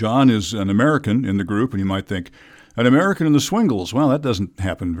 John is an American in the group, and you might think, an American in the Swingles. Well, that doesn't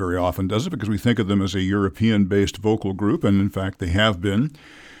happen very often, does it? Because we think of them as a European-based vocal group, and in fact they have been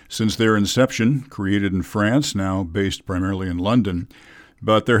since their inception, created in France, now based primarily in London.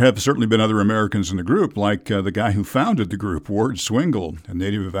 But there have certainly been other Americans in the group, like the guy who founded the group, Ward Swingle, a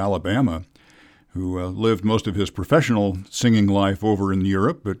native of Alabama, who lived most of his professional singing life over in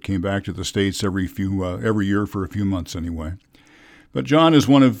Europe, but came back to the States every year for a few months anyway. But John is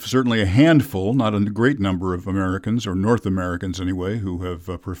one of certainly a handful, not a great number of Americans, or North Americans anyway, who have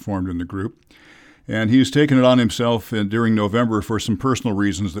performed in the group. And he's taken it on himself during November for some personal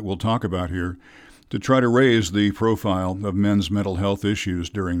reasons that we'll talk about here to try to raise the profile of men's mental health issues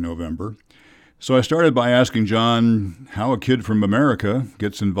during November. So I started by asking John how a kid from America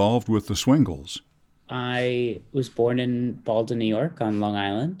gets involved with the Swingles. I was born in Baldwin, New York on Long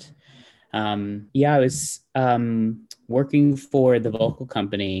Island. I was working for the vocal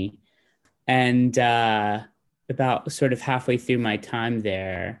company, and about sort of halfway through my time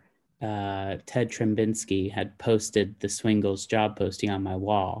there, Ted Trembinski had posted the Swingles job posting on my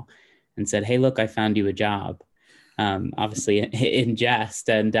wall and said, "Hey, look, I found you a job," obviously in jest.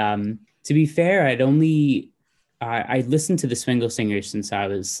 And to be fair, I listened to the Swingle Singers since I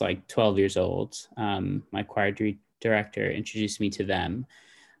was like 12 years old. My choir director introduced me to them.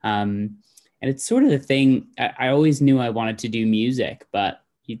 And it's sort of the thing, I always knew I wanted to do music, but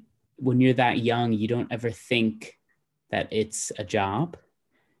when you're that young, you don't ever think that it's a job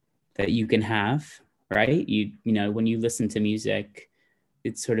that you can have, right? You know, when you listen to music,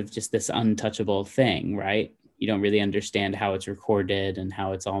 it's sort of just this untouchable thing, right? You don't really understand how it's recorded and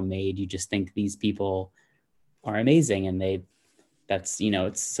how it's all made. You just think these people are amazing and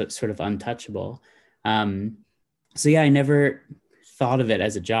it's sort of untouchable. So yeah, I never thought of it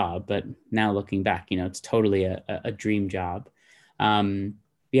as a job, but now looking back, it's totally a dream job. I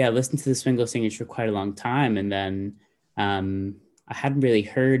listened to the Swingle Singers for quite a long time. And then I hadn't really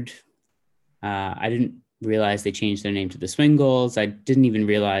heard, I didn't realize they changed their name to the Swingles. I didn't even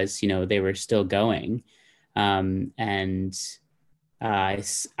realize, they were still going. And I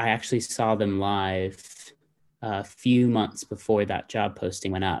actually saw them live a few months before that job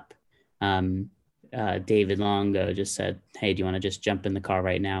posting went up. David Longo just said, "Hey, do you want to just jump in the car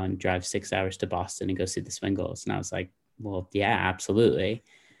right now and drive 6 hours to Boston and go see the Swingles?" And I was like, "Well, yeah, absolutely."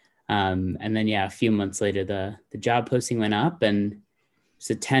 And then, a few months later, the job posting went up, and it's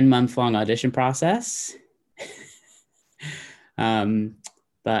a 10-month-long audition process.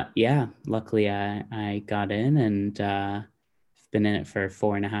 But yeah, luckily I got in, and I've been in it for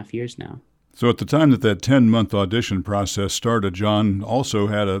 4.5 years now. So at the time that 10-month audition process started, John also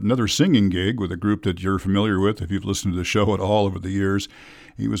had another singing gig with a group that you're familiar with if you've listened to the show at all over the years.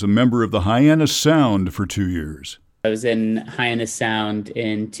 He was a member of the Hyannis Sound for 2 years. I was in Hyannis Sound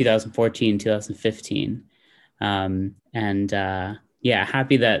in 2014, 2015. Happy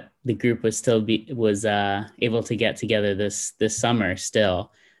that the group was able to get together this summer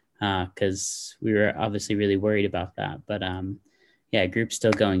still, because we were obviously really worried about that. But group's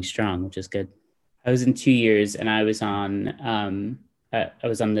still going strong, which is good. I was in 2 years, and I was on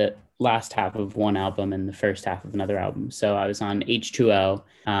the last half of one album and the first half of another album. So I was on H2O.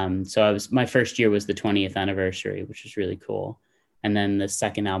 My first year was the 20th anniversary, which was really cool. And then the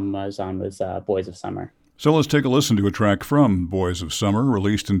second album I was on was Boys of Summer. So let's take a listen to a track from Boys of Summer,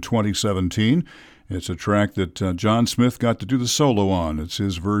 released in 2017. It's a track that John Smith got to do the solo on. It's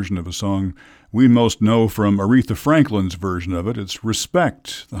his version of a song we most know from Aretha Franklin's version of it. It's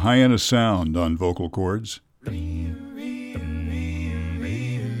Respect, the Hyannis Sound on vocal cords.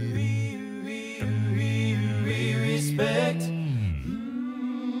 Respect.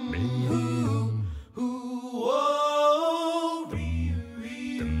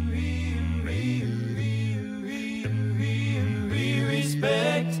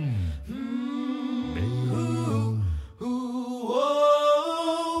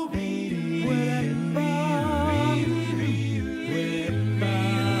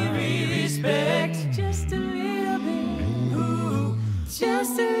 Respect. Just a little bit.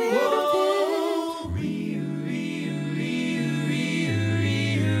 Just a little bit.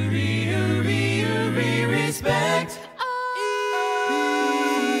 Respect.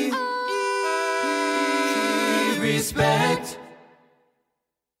 Respect.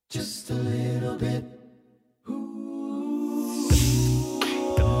 Just a little bit.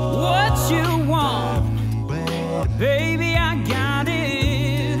 What you want, baby, I got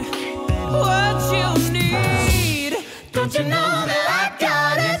it. What you need, don't you know that I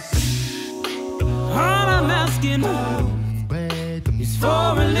got it? All I'm asking is for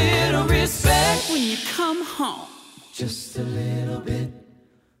a little respect when you come home. Just a little bit.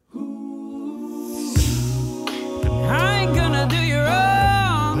 I ain't gonna do you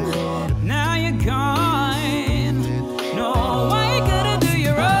wrong. Now you're gone. No, I ain't gonna do you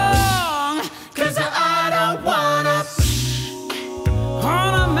wrong. 'Cause I don't wanna.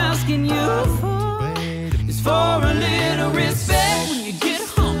 All I'm asking you for is for a little respect when you get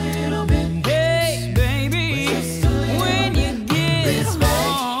home. Hey, baby, when you get home.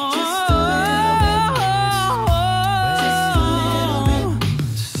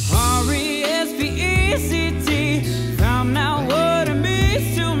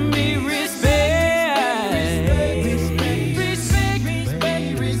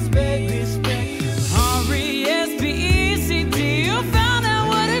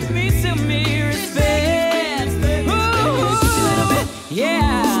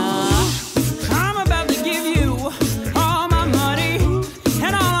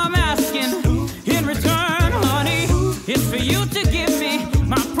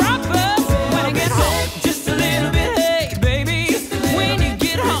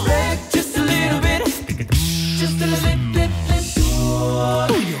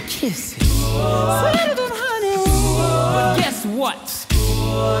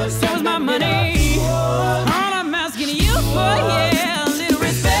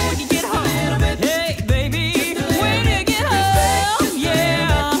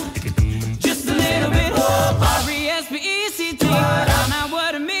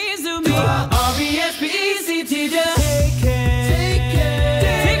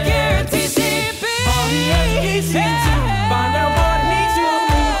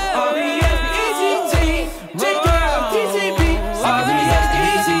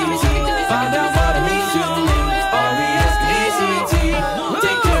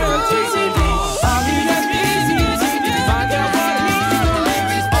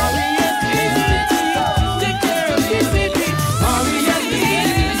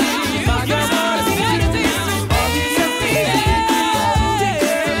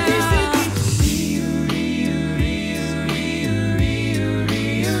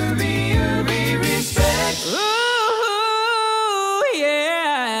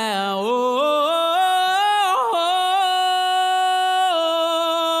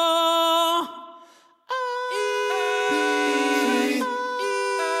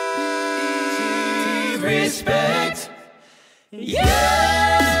 respect.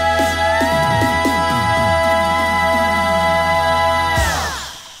 Yeah!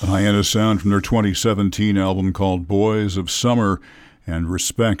 The Hyannis Sound from their 2017 album called Boys of Summer and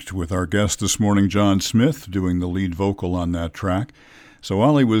Respect, with our guest this morning, John Smith, doing the lead vocal on that track. So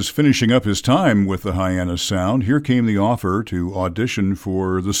while he was finishing up his time with the Hyannis Sound, here came the offer to audition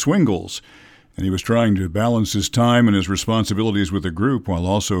for the Swingles. And he was trying to balance his time and his responsibilities with the group while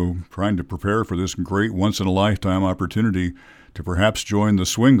also trying to prepare for this great once-in-a-lifetime opportunity to perhaps join the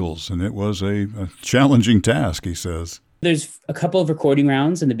Swingles. And it was a challenging task, he says. There's a couple of recording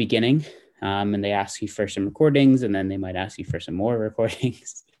rounds in the beginning, and they ask you for some recordings, and then they might ask you for some more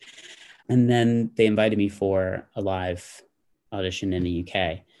recordings. And then they invited me for a live audition in the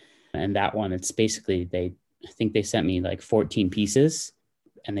UK. And that one, it's basically, I think they sent me like 14 pieces,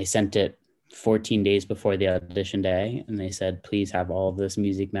 and they sent it 14 days before the audition day, and they said, please have all of this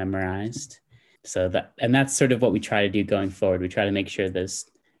music memorized. So that's sort of what we try to do going forward. We try to make sure there's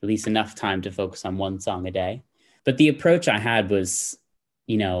at least enough time to focus on one song a day. But the approach I had was,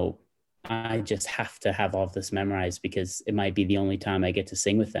 I just have to have all of this memorized because it might be the only time I get to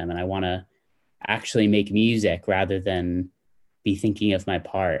sing with them, and I want to actually make music rather than be thinking of my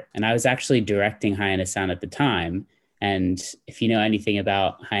part. And I was actually directing Hyannis Sound at the time. And if you know anything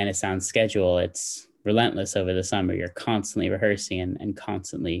about Hyannis Sound's schedule, it's relentless over the summer. You're constantly rehearsing and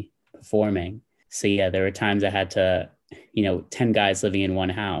constantly performing. So yeah, there were times I had to, 10 guys living in one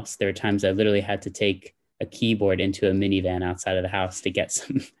house. There were times I literally had to take a keyboard into a minivan outside of the house to get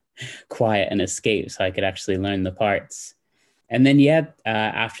some quiet and escape so I could actually learn the parts. And then,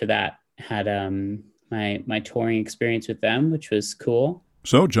 after that, had my touring experience with them, which was cool.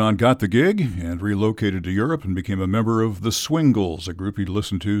 So John got the gig and relocated to Europe and became a member of the Swingles, a group he'd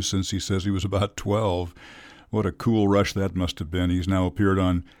listened to since he says he was about 12. What a cool rush that must have been. He's now appeared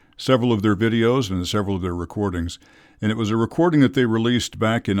on several of their videos and several of their recordings. And it was a recording that they released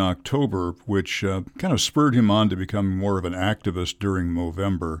back in October, which kind of spurred him on to become more of an activist during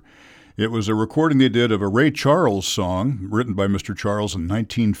Movember. It was a recording they did of a Ray Charles song written by Mr. Charles in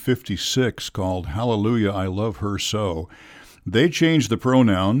 1956 called Hallelujah, I Love Her So. They changed the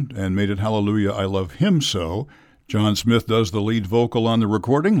pronoun and made it Hallelujah, I Love Him So. John Smith does the lead vocal on the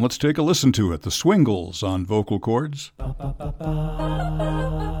recording. Let's take a listen to it. The Swingles on vocal cords.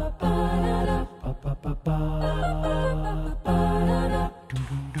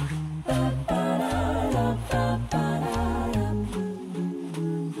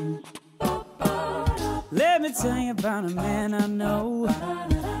 Let me tell you about a man I know.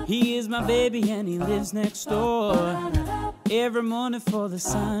 He is my baby and he lives next door. Every morning before the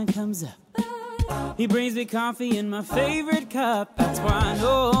sun comes up, he brings me coffee in my favorite cup. That's why I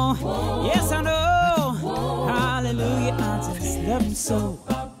know, yes I know, hallelujah, I just love him so.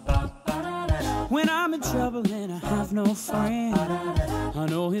 When I'm in trouble and I have no friend, I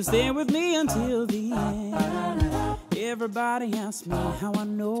know he'll stay with me until the end. Everybody asks me how I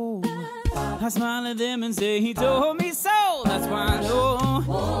know. I smile at them and say he told me so. That's why I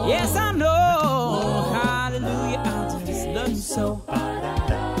know, yes I know, hallelujah, I just love him so.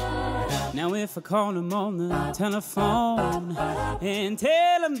 Now if I call him on the telephone and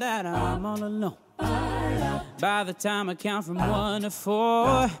tell him that I'm all alone, by the time I count from 1 to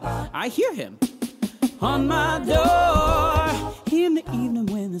 4, I hear him on my door. In the evening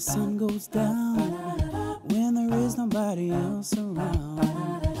when the sun goes down, when there is nobody else around,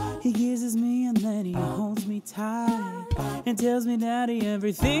 he kisses me and then he holds me tight and tells me, Daddy,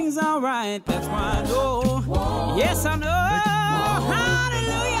 everything's alright. That's why I know, yes I know,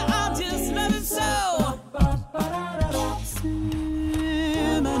 hallelujah, I just love him so.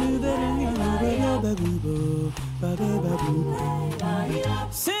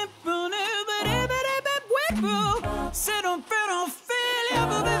 Simple, sit on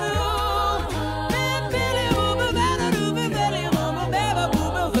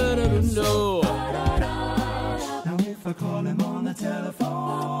now if I call him on the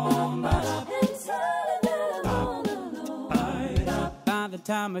telephone, by the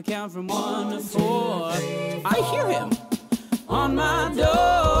time I count from 1 to 4, I hear him on my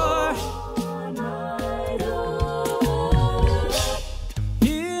door.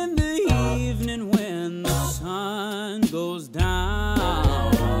 In the evening when the sun goes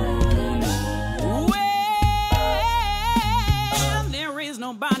down, when there is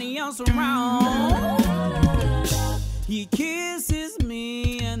nobody else around, he kisses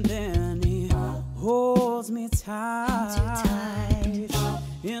me and then he holds me tight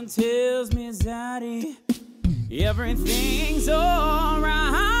and tells me, Daddy, everything's alright.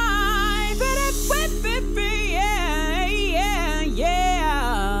 Yeah, yeah,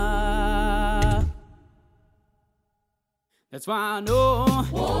 yeah. That's why I know,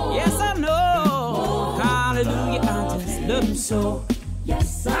 yes I know, hallelujah, I just love him so.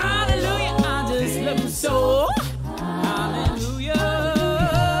 Yes, hallelujah, I just love him so. Hallelujah,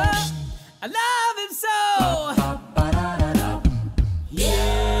 I love him so.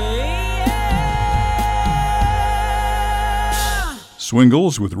 Yeah.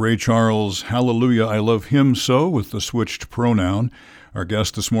 Swingles with Ray Charles, Hallelujah, I Love Him So, with the switched pronoun. Our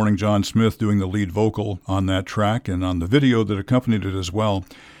guest this morning, John Smith, doing the lead vocal on that track and on the video that accompanied it as well.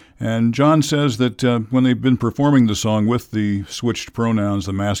 And John says that when they've been performing the song with the switched pronouns,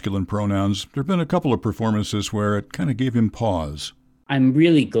 the masculine pronouns, there have been a couple of performances where it kind of gave him pause. I'm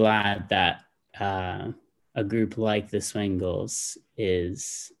really glad that a group like the Swingles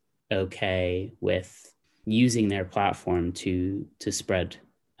is okay with using their platform to spread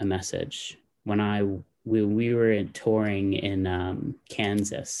a message. When we were touring in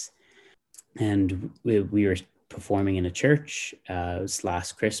Kansas, and we were performing in a church. It was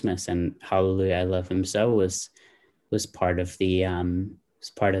last Christmas, and Hallelujah, I Love Him So was part of the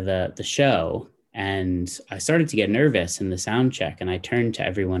show. And I started to get nervous in the sound check, and I turned to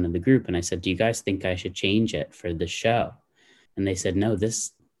everyone in the group and I said, "Do you guys think I should change it for the show?" And they said, "No,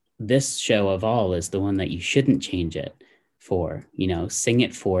 this show of all is the one that you shouldn't change it for. You know, sing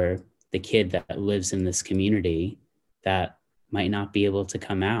it for the kid that lives in this community that might not be able to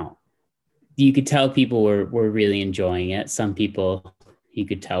come out." You could tell people were really enjoying it. Some people, you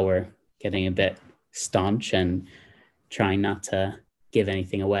could tell, were getting a bit staunch and trying not to give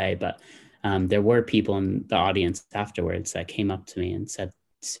anything away. But there were people in the audience afterwards that came up to me and said,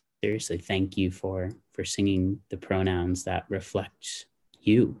 "Seriously, thank you for singing the pronouns that reflect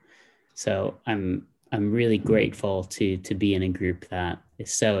you." So I'm really grateful to be in a group that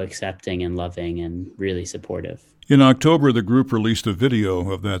is so accepting and loving and really supportive. In October, the group released a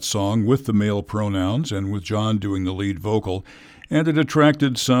video of that song with the male pronouns and with John doing the lead vocal, and it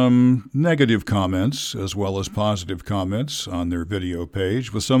attracted some negative comments as well as positive comments on their video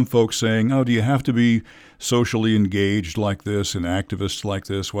page, with some folks saying, "Oh, do you have to be socially engaged like this and activists like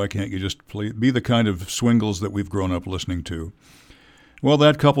this? Why can't you just be the kind of Swingles that we've grown up listening to?" Well,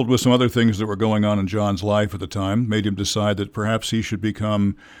 that, coupled with some other things that were going on in John's life at the time, made him decide that perhaps he should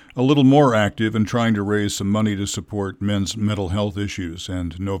become a little more active in trying to raise some money to support men's mental health issues.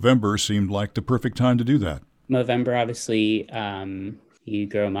 And November seemed like the perfect time to do that. November, obviously, you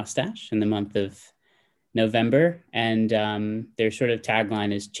grow a mustache in the month of November. And their sort of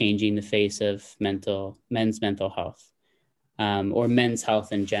tagline is changing the face of men's mental health. Or men's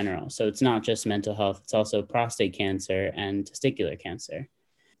health in general. So it's not just mental health, it's also prostate cancer and testicular cancer.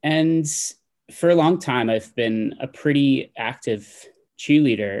 And for a long time, I've been a pretty active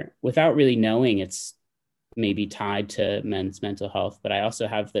cheerleader without really knowing it's maybe tied to men's mental health. But I also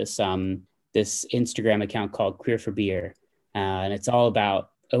have this Instagram account called Queer for Beer. And it's all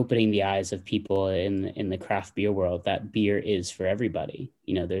about opening the eyes of people in the craft beer world that beer is for everybody.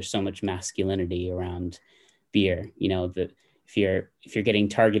 You know, there's so much masculinity around beer, you know, that if you're getting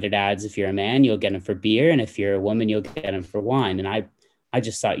targeted ads, if you're a man, you'll get them for beer. And if you're a woman, you'll get them for wine. And I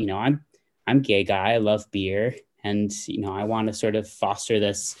just thought, you know, I'm a gay guy. I love beer. And, you know, I want to sort of foster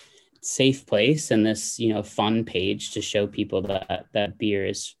this safe place and this, you know, fun page to show people that beer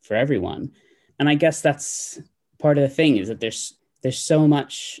is for everyone. And I guess that's part of the thing, is that there's so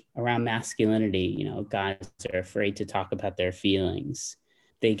much around masculinity. You know, guys are afraid to talk about their feelings.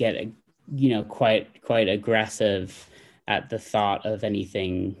 They get, you know, quite aggressive at the thought of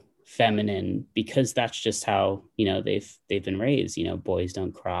anything feminine, because that's just how, you know, they've been raised. You know, boys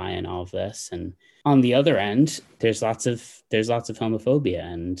don't cry and all of this. And on the other end, there's lots of homophobia,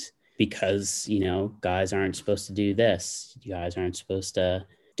 and because, you know, guys aren't supposed to do this, you guys aren't supposed to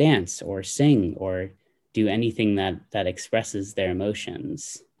dance or sing or do anything that expresses their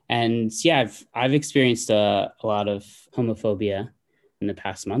emotions. And yeah, I've experienced a lot of homophobia in the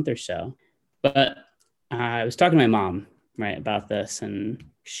past month or so. But I was talking to my mom, right, about this, and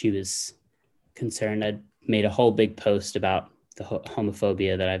she was concerned. I'd made a whole big post about the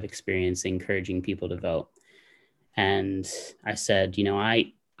homophobia that I've experienced, encouraging people to vote. And I said, you know,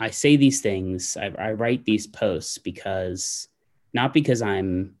 I say these things, I write these posts not because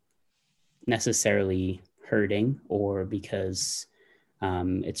I'm necessarily hurting or because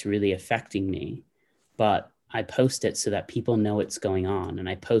it's really affecting me, but I post it so that people know it's going on, and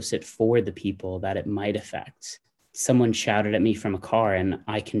I post it for the people that it might affect. Someone shouted at me from a car and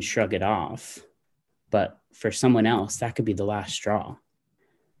I can shrug it off, but for someone else, that could be the last straw.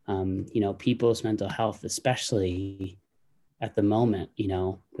 You know, people's mental health, especially at the moment, you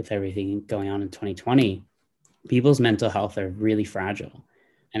know, with everything going on in 2020, people's mental health are really fragile.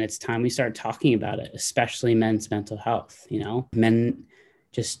 And it's time we start talking about it, especially men's mental health. Men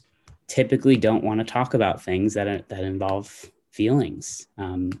just typically don't want to talk about things that involve feelings.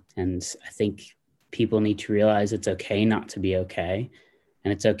 And I think people need to realize it's okay not to be okay,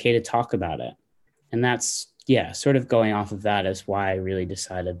 and it's okay to talk about it. And that's, sort of going off of that is why I really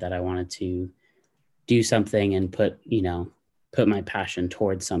decided that I wanted to do something and put my passion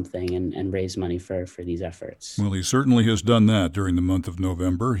towards something and raise money for these efforts. Well, he certainly has done that during the month of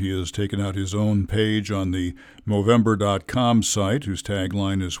November. He has taken out his own page on the Movember.com site, whose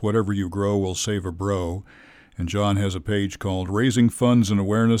tagline is "Whatever you grow will save a bro." And John has a page called Raising Funds and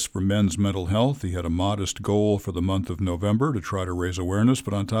Awareness for Men's Mental Health. He had a modest goal for the month of November to try to raise awareness,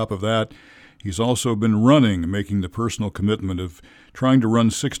 but on top of that, he's also been running, making the personal commitment of trying to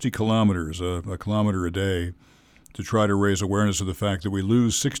run 60 kilometers, a kilometer a day, to try to raise awareness of the fact that we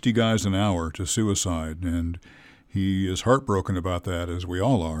lose 60 guys an hour to suicide. And he is heartbroken about that, as we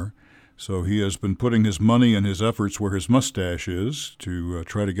all are. So he has been putting his money and his efforts where his mustache is to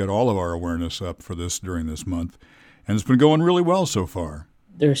try to get all of our awareness up for this during this month. And it's been going really well so far.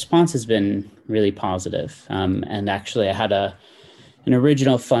 The response has been really positive. And actually, I had an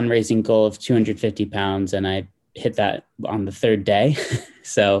original fundraising goal of 250 pounds, and I hit that on the third day.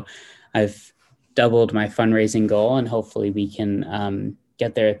 So I've doubled my fundraising goal, and hopefully we can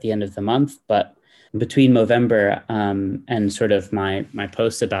get there at the end of the month. But between Movember and sort of my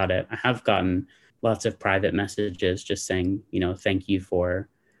posts about it, I have gotten lots of private messages just saying, thank you for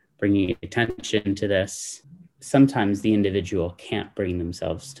bringing attention to this. Sometimes the individual can't bring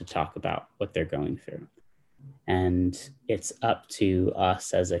themselves to talk about what they're going through. And it's up to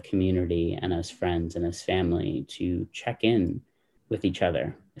us as a community and as friends and as family to check in with each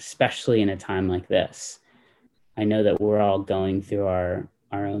other, especially in a time like this. I know that we're all going through our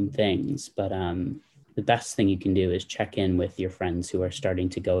own things, but the best thing you can do is check in with your friends who are starting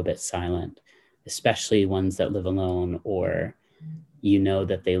to go a bit silent, especially ones that live alone, or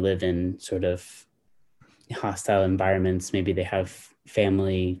that they live in sort of hostile environments. Maybe they have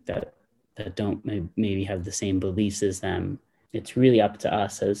family that don't maybe have the same beliefs as them. It's really up to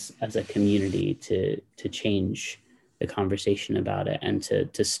us as a community to change the conversation about it and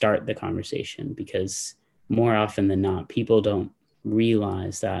to start the conversation, because more often than not, people don't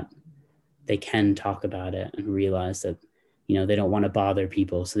realize that they can talk about it and realize that, they don't want to bother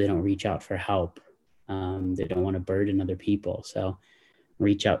people, so they don't reach out for help. They don't want to burden other people. So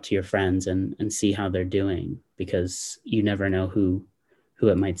reach out to your friends and see how they're doing, because you never know who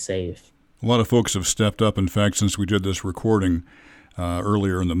it might save. A lot of folks have stepped up. In fact, since we did this recording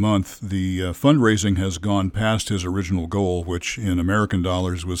earlier in the month, the fundraising has gone past his original goal, which in American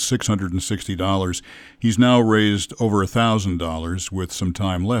dollars was $660. He's now raised over $1,000 with some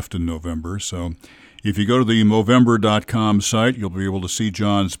time left in November. So if you go to the Movember.com site, you'll be able to see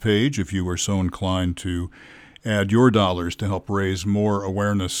John's page if you are so inclined to add your dollars to help raise more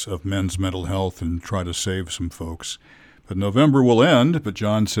awareness of men's mental health and try to save some folks. But November will end, but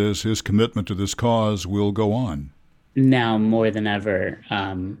John says his commitment to this cause will go on. Now more than ever,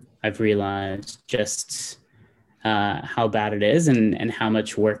 I've realized just how bad it is and how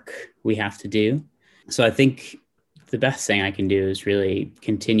much work we have to do. So I think the best thing I can do is really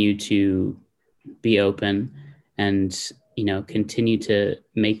continue to be open and, continue to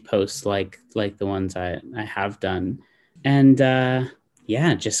make posts like the ones I have done. And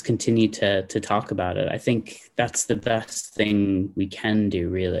just continue to talk about it. I think that's the best thing we can do,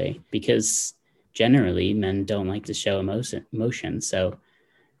 really, because generally men don't like to show emotion. So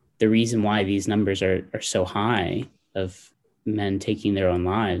the reason why these numbers are so high of men taking their own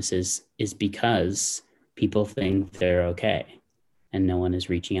lives is because people think they're okay and no one is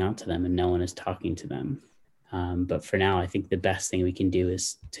reaching out to them and no one is talking to them. But for now, I think the best thing we can do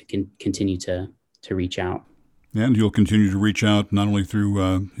is to continue to reach out. And he'll continue to reach out not only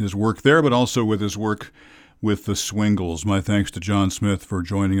through his work there, but also with his work with the Swingles. My thanks to John Smith for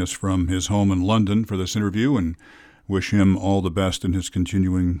joining us from his home in London for this interview, and wish him all the best in his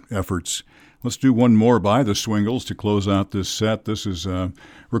continuing efforts. Let's do one more by the Swingles to close out this set. This is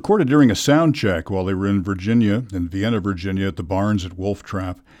recorded during a sound check while they were in Vienna, Virginia, at the Barns at Wolf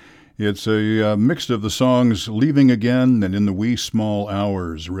Trap. It's a mix of the songs Leaving Again and In the Wee Small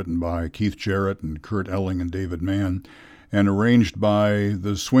Hours, written by Keith Jarrett and Kurt Elling and David Mann, and arranged by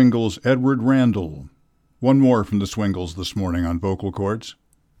the Swingles' Edward Randall. One more from the Swingles this morning on Vocal Chords.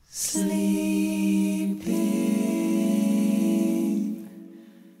 Sleeping,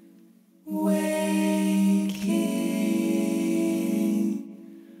 waking,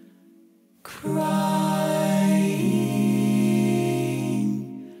 crying,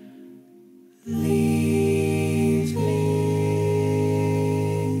 leaving.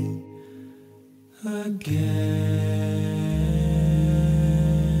 again.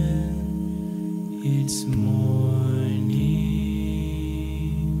 It's morning.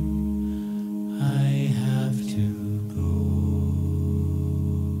 I have to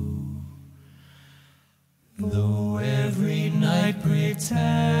go. Though every night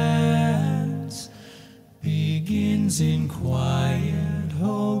pretends begins in quiet,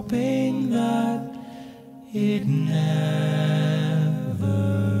 hoping that it never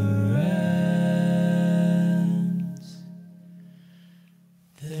ends.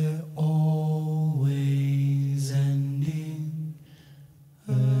 They're always ending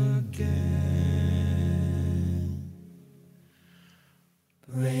again.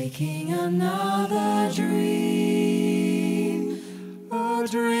 Breaking another dream, a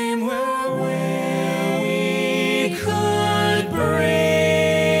dream where we could breathe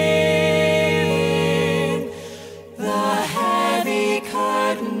the heavy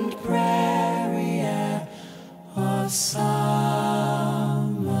curtained prairie air of summer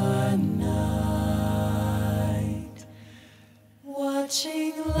night,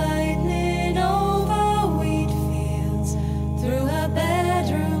 watching lightning over wheat fields through her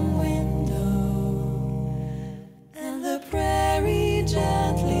bedroom window, and the prairie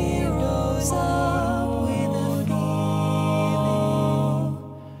gently rose up with a feeling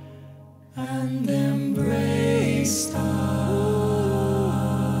and embraced us.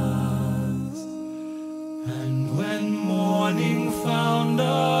 And when morning found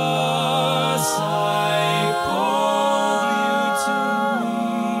us, I called you to me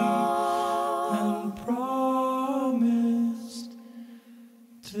and promised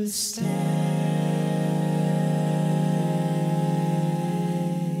to stay.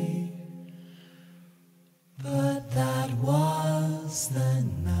 But that was the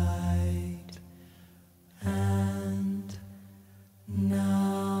night, and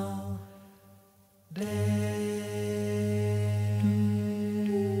now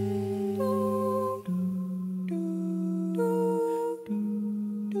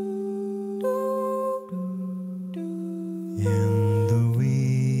in the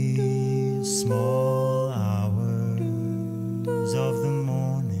wee small hours of the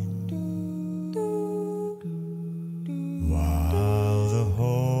morning, while the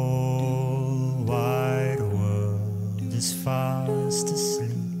whole wide world is fast asleep,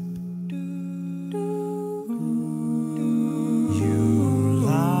 you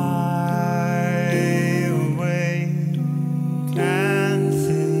lie awake and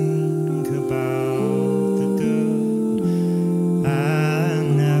think about the good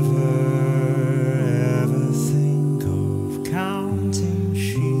and never ever think of counting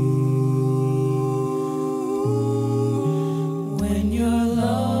sheep. When your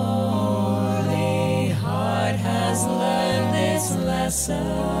lonely heart has learned this lesson,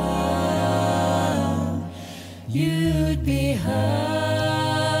 you'd be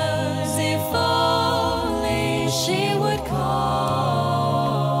hers if only she would call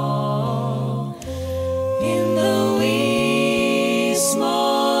in the wee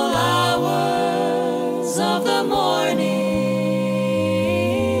small hours of the morning.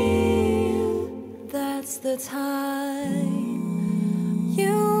 That's the time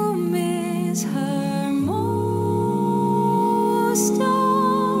you miss her most of all.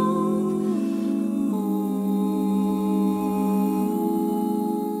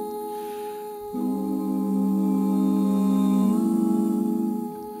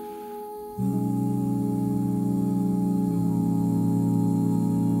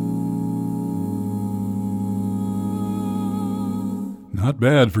 Not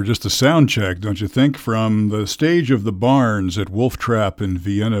bad for just a sound check, don't you think? From the stage of the Barns at Wolf Trap in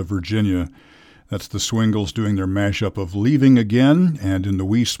Vienna, Virginia. That's the Swingles doing their mashup of Leaving Again and In the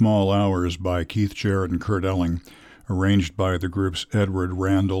Wee Small Hours by Keith Jarrett and Kurt Elling, arranged by the group's Edward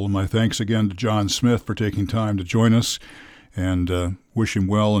Randall. My thanks again to John Smith for taking time to join us, and wish him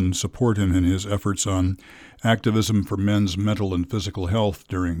well and support him in his efforts on activism for men's mental and physical health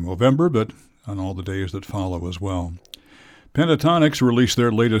during November, but on all the days that follow as well. Pentatonics released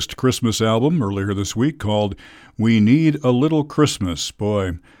their latest Christmas album earlier this week called We Need a Little Christmas. Boy,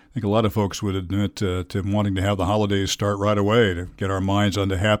 I think a lot of folks would admit to wanting to have the holidays start right away, to get our minds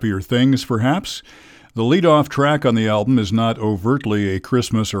onto happier things, perhaps. The lead-off track on the album is not overtly a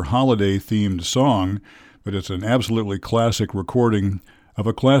Christmas or holiday-themed song, but it's an absolutely classic recording of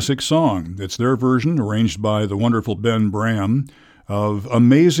a classic song. It's their version, arranged by the wonderful Ben Bram, of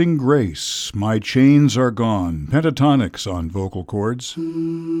Amazing Grace, My Chains Are Gone. Pentatonics on vocal chords.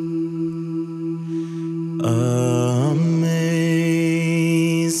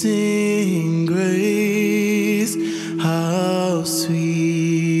 Amazing grace, how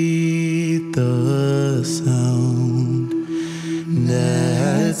sweet the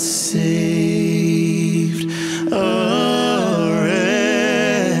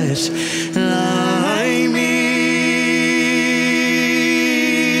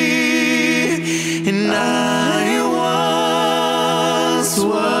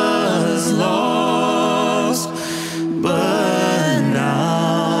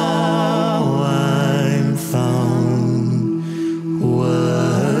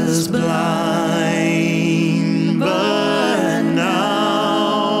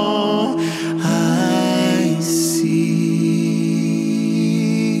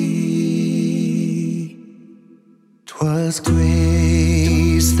 'Twas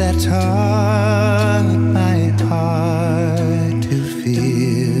grace that taught my heart to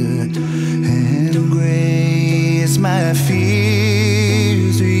fear, and grace my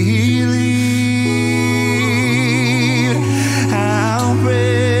fears relieved. How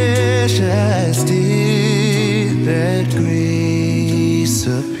precious did that grace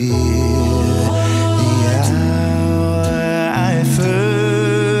appear the hour I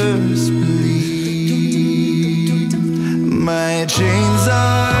first believed. My chains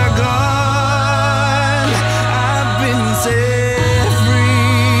are gone, I've been set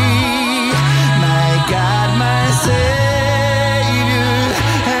free. My God, my Savior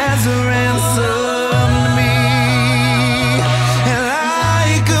has ransomed me. And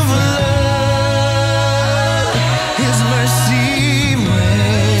like a flood, His mercy reigns.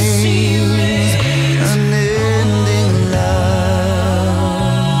 Unending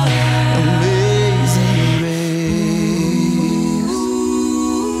love, amazing grace.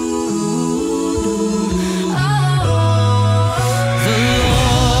 The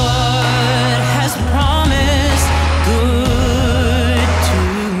Lord has promised good to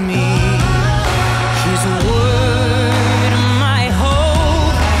me. His word, my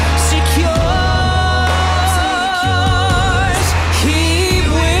hope secures. He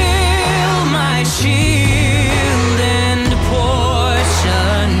will my shield and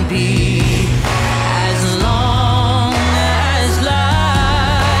portion be, as long as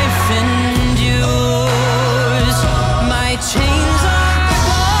life endures. My chains are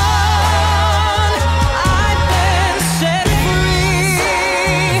gone, I've been set free.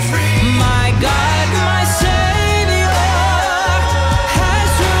 My God, my Savior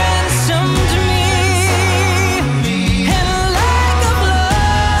has ransomed me. And like a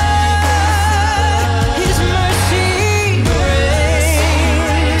flood, His mercy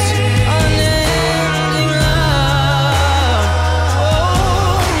reigns. Unending love,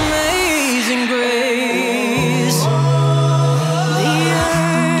 oh, amazing grace. The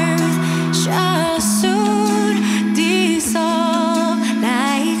earth shall soon dissolve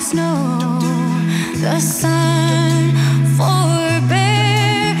like snow. The sun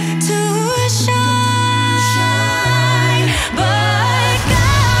forbear to shine. But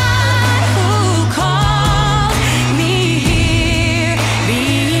God, who called me here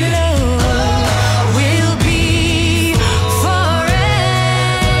below, will be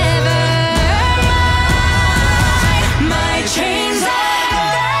forever mine. My chains are gone,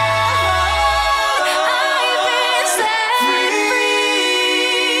 I've been set free.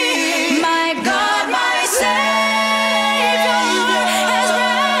 My God, my Savior has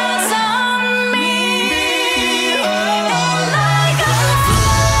ransomed me. And like a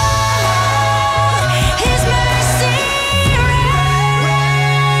flood, His mercy reigns.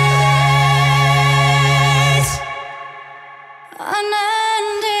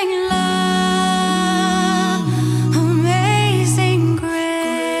 Unending love, amazing grace.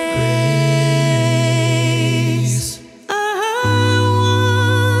 I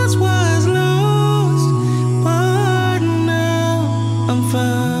once was lost, but now I'm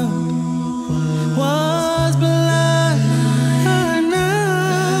found. Was blind, but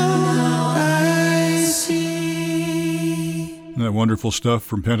now I see. That wonderful stuff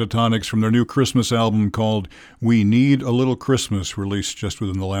from Pentatonics from their new Christmas album called We Need a Little Christmas, released just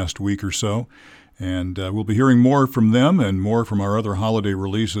within the last week or so. And we'll be hearing more from them and more from our other holiday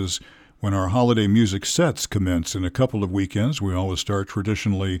releases when our holiday music sets commence in a couple of weekends. We always start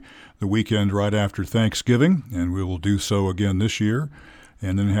traditionally the weekend right after Thanksgiving, and we will do so again this year.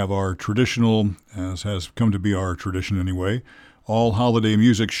 And then have our traditional, as has come to be our tradition anyway, all holiday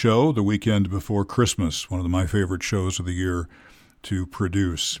music show the weekend before Christmas, one of my favorite shows of the year to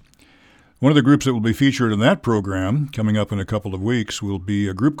produce. One of the groups that will be featured in that program coming up in a couple of weeks will be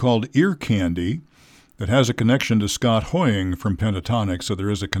a group called Ear Candy that has a connection to Scott Hoying from Pentatonics, so there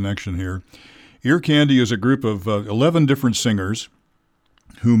is a connection here. Ear Candy is a group of 11 different singers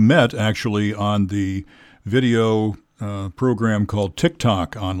who met actually on the video program called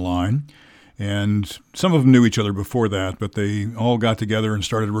TikTok online. And some of them knew each other before that, but they all got together and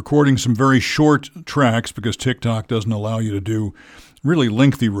started recording some very short tracks because TikTok doesn't allow you to do really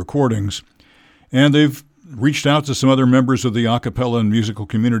lengthy recordings. And they've reached out to some other members of the a cappella and musical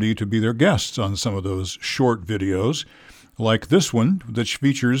community to be their guests on some of those short videos, like this one that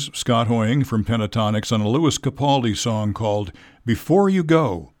features Scott Hoying from Pentatonics on a Louis Capaldi song called Before You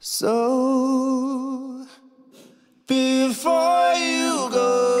Go. So, before you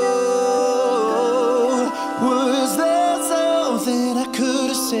go, was there something I could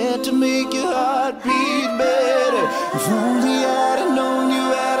have said to make your heart beat better? If only I'd have known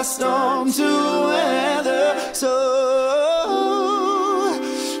you had a storm to weather. So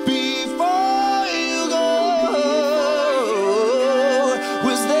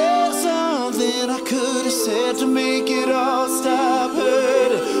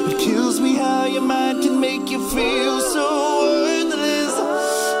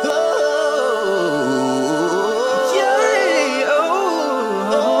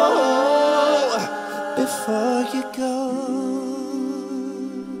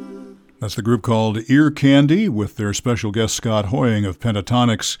That's the group called Ear Candy with their special guest Scott Hoying of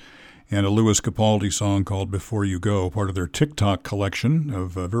Pentatonics and a Louis Capaldi song called Before You Go, part of their TikTok collection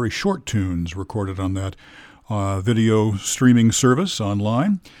of very short tunes recorded on that video streaming service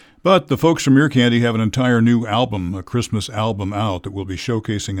online. But the folks from Ear Candy have an entire new album, a Christmas album out that we'll be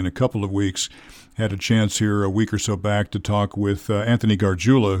showcasing in a couple of weeks. Had a chance here a week or so back to talk with Anthony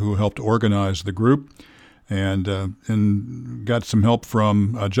Gargiula, who helped organize the group, and got some help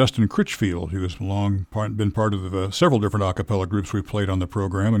from Justin Critchfield, who has been part of several different a cappella groups we've played on the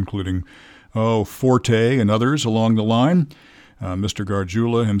program, including Forte and others along the line. Mr.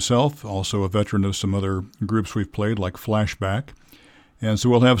 Gargiula himself, also a veteran of some other groups we've played, like Flashback. And so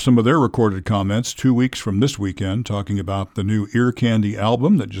we'll have some of their recorded comments 2 weeks from this weekend, talking about the new Ear Candy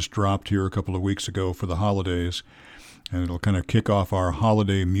album that just dropped here a couple of weeks ago for the holidays. And it'll kind of kick off our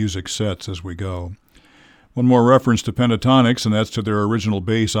holiday music sets as we go. One more reference to Pentatonics, and that's to their original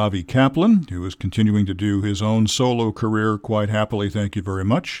bass, Avi Kaplan, who is continuing to do his own solo career quite happily, thank you very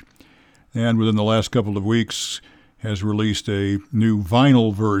much. And within the last couple of weeks has released a new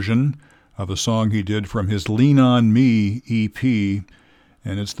vinyl version of a song he did from his Lean On Me EP.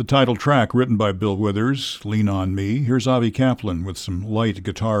 And it's the title track written by Bill Withers, Lean On Me. Here's Avi Kaplan with some light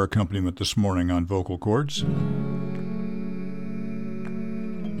guitar accompaniment this morning on vocal cords.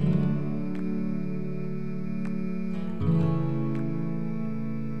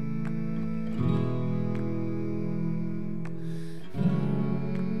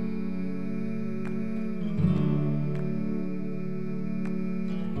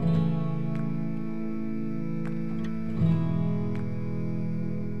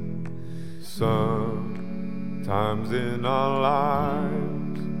 Sometimes in our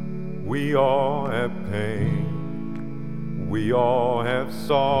lives we all have pain, we all have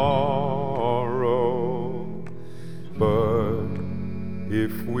sorrow, but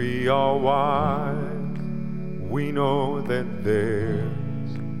if we are wise, we know that there's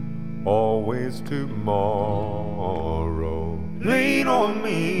always tomorrow. Lean on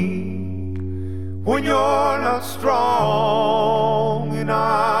me when you're not strong, and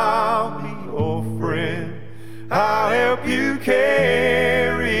I'll be your friend. I'll help you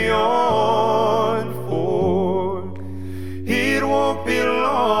carry on, for it won't be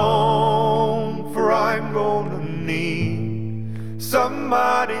long, for I'm gonna need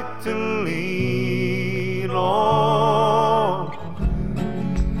somebody to lean on.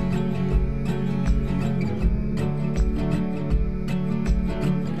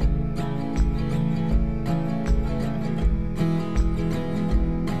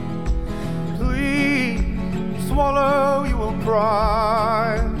 Swallow, you will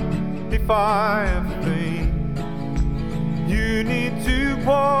cry if I have a thing you need to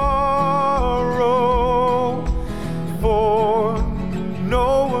borrow, for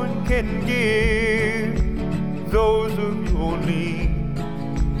no one can give those of your need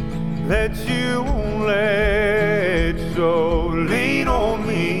that you won't let show. Lean on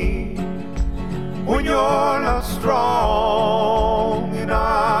me when you're not strong, and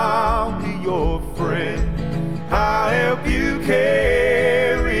I'll be your friend. I'll help you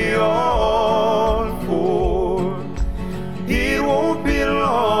carry on, for it won't be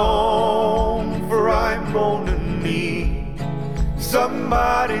long, for I'm gonna need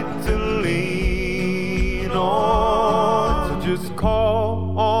somebody to lean on. So just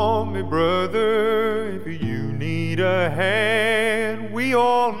call on me, brother, if you need a hand. We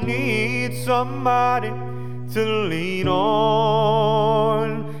all need somebody to lean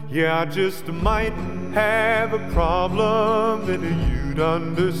on. Yeah, I just might have a problem that you'd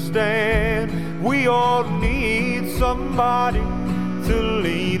understand. We all need somebody to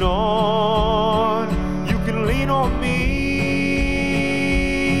lean on. You can lean on me.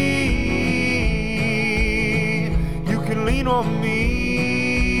 You can lean on me.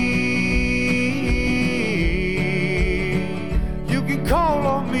 You can call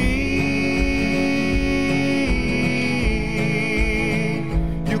on me.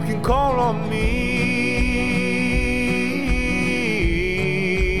 You can call on me.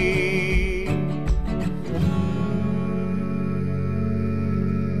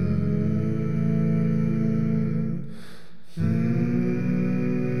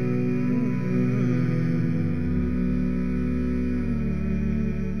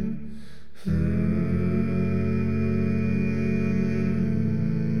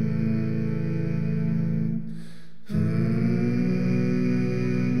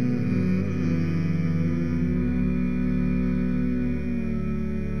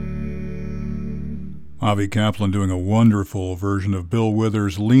 Avi Kaplan doing a wonderful version of Bill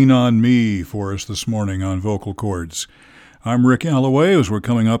Withers' Lean On Me for us this morning on vocal cords. I'm Rick Alloway. As we're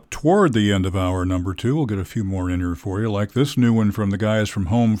coming up toward the end of hour number 2, we'll get a few more in here for you, like this new one from the guys from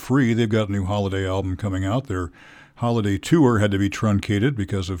Home Free. They've got a new holiday album coming out. Their holiday tour had to be truncated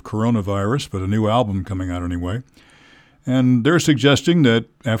because of coronavirus, but a new album coming out anyway. And they're suggesting that,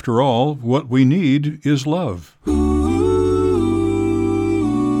 after all, what we need is love.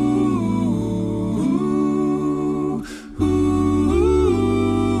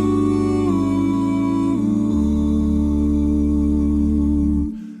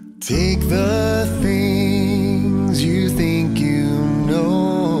 Take the things you think you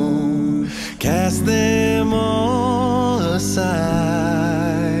know, cast them all aside.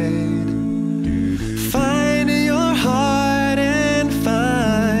 Find your heart and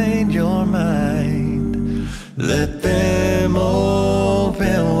find your mind. Let them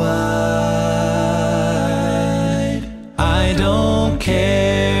open wide. I don't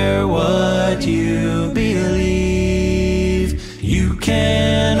care what you believe. You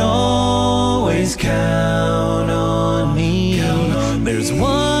can always count on me. There's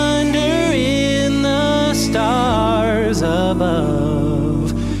wonder in the stars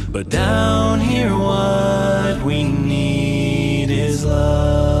above, but down here what we need is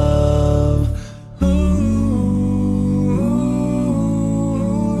love.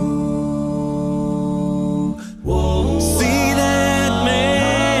 Whoa. See that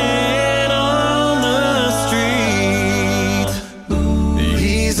man on the street?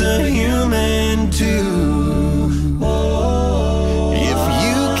 He's a human too. If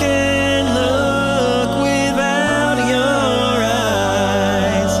you can look without your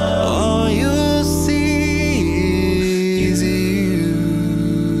eyes, all you'll see is you.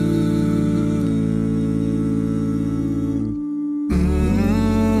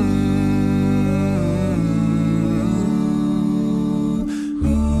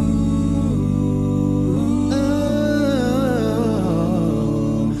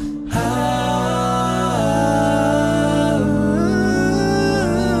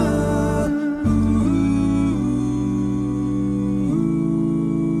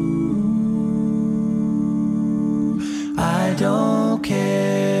 I don't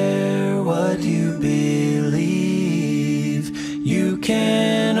care what you believe. You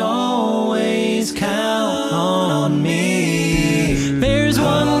can always count on me. There's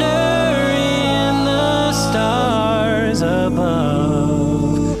wonder in the stars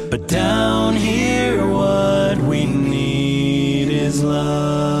above, but down here what we need is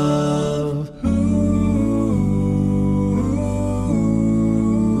love.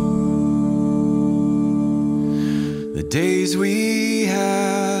 The days we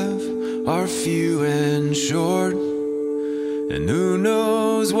have are few and short, and who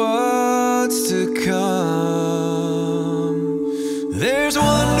knows what's to come. There's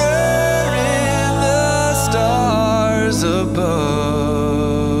wonder in the stars above,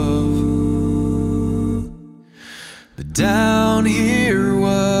 but down here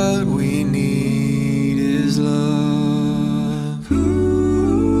what we need is love.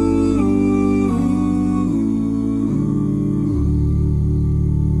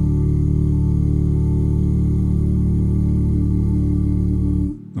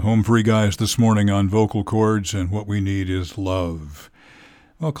 Home Free guys this morning on vocal cords, and what we need is love.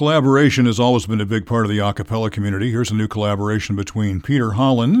 Well, collaboration has always been a big part of the a cappella community. Here's a new collaboration between Peter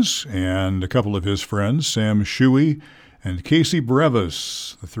Hollins and a couple of his friends, Sam Shuey and Casey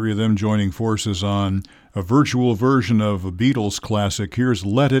Brevis. The three of them joining forces on a virtual version of a Beatles classic. Here's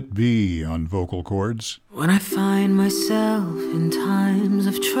Let It Be on vocal cords. When I find myself in times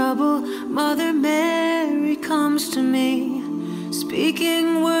of trouble, Mother Mary comes to me,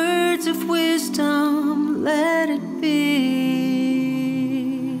 speaking words of wisdom, let it be.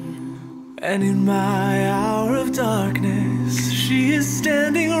 And in my hour of darkness, she is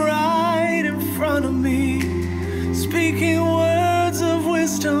standing right in front of me, speaking words of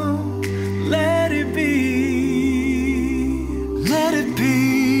wisdom, let it be. Let it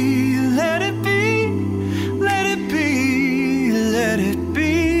be, let it be, let it be, let it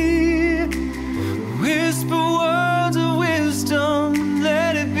be. Whisper words of wisdom,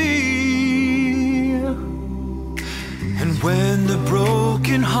 let it be. And when the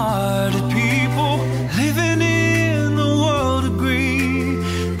broken-hearted people living in the world agree,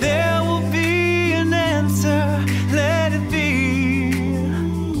 there will be an answer, let it be.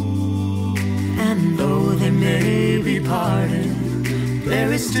 And though they may be parted,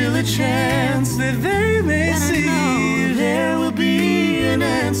 there is still a chance that they may see there will be an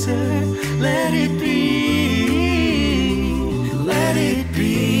answer, let it be. Let it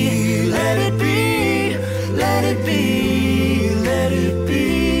be, let it be, let it be, let it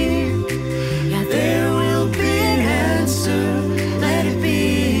be. Yeah, there will be an answer,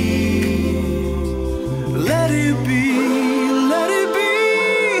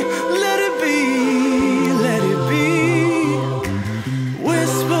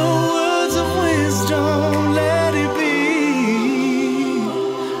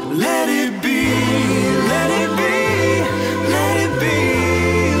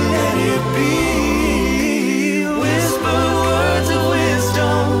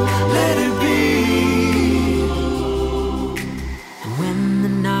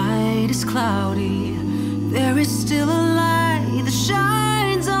 is cloudy, there is still a light that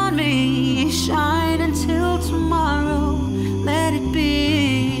shines on me. Shine until tomorrow, let it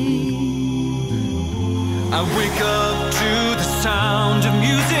be. I wake up to the sound of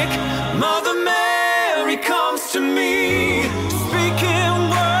music. Mother Mary comes to me, speaking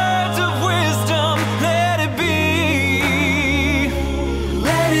words of wisdom. Let it be.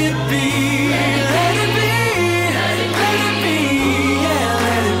 Let it be. Let it be. Let it be. Yeah,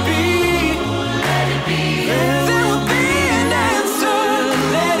 let it be. Let it be. There will be an answer.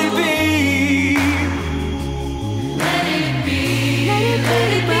 Let it be. Let it be. Let it be,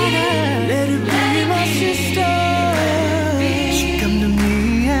 brother. Let it be, my sister. She come to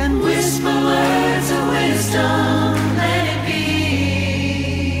me and Whisper words of wisdom, let it be.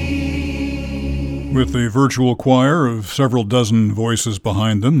 With a virtual choir of several dozen voices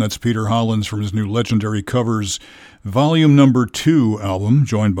behind them, that's Peter Hollins from his new Legendary Covers Volume Number 2 album,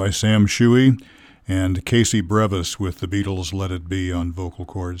 joined by Sam Shuey and Casey Brevis with the Beatles' Let It Be on vocal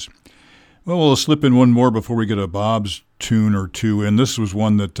cords. Well, we'll slip in one more before we get a Bob's tune or two in. This was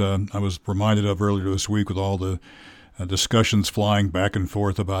one that I was reminded of earlier this week with all the discussions flying back and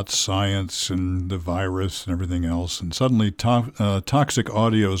forth about science and the virus and everything else. And suddenly Toxic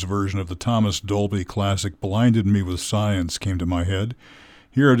Audio's version of the Thomas Dolby classic Blinded Me with Science came to my head.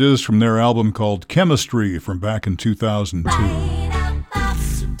 Here it is from their album called Chemistry from back in 2002.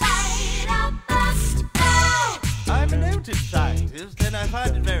 I'm a noted scientist, and I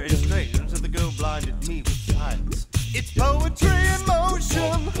find it very strange that the girl blinded me with science. It's poetry in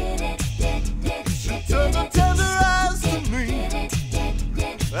motion. She turned her tender eyes to me,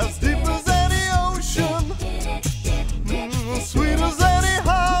 as deep as any ocean, as sweet as any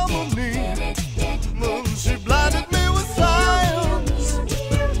harmony. She blinded me with science.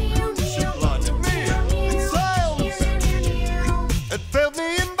 She blinded me with science. It failed me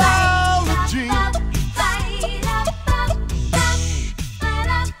in biology.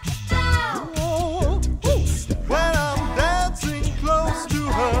 When I'm dancing close to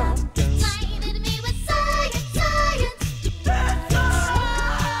her,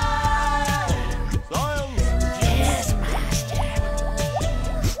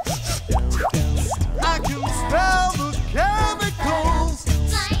 I can smell the chemicals.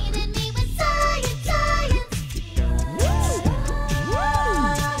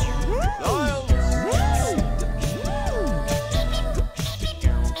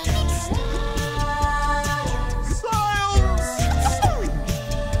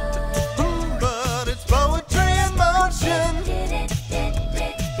 But it's poetry in motion.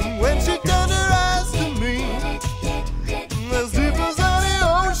 When she turned her eyes to me, as deep as any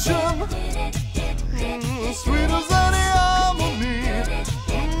ocean, as sweet as any harmony.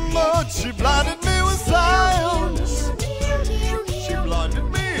 But she blinded me with science. She blinded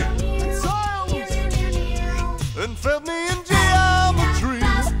me with science and fed me in geometry.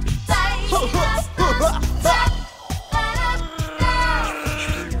 Science.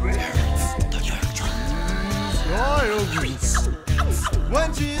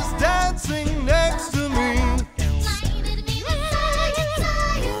 When she's dancing next to me.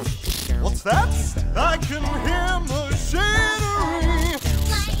 What's that? I can hear machinery.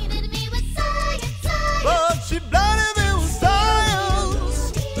 But she blinded me with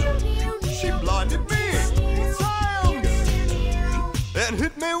science. She blinded me with science and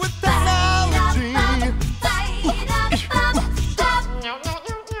hit me with technology.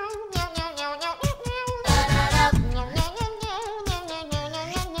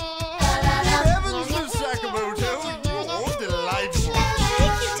 Heavens to Sakamoto, you're delightful.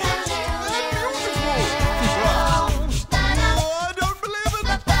 I don't believe it.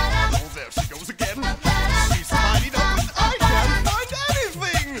 Oh, there she goes again. She's tidied up and I can't find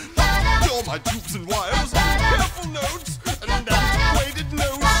anything. You're my tubes and wires, careful notes, and antiquated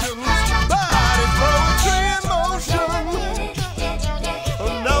notions. But it's poetry in motion.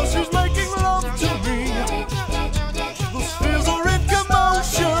 And now she's making love to me. The spheres are in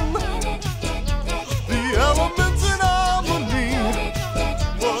commotion. The elements in harmony.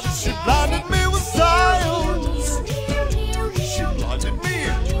 But she blinded me with science. She blinded me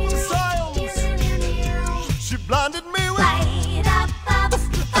with science. She blinded me with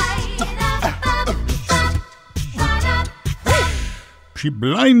She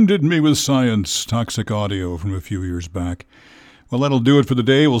blinded me with science. Toxic Audio from a few years back. Well, that'll do it for the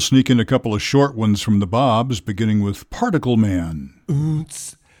day. We'll sneak in a couple of short ones from the Bobs, beginning with Particle Man.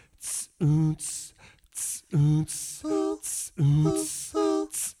 Oots, oots, oots, oots, oots,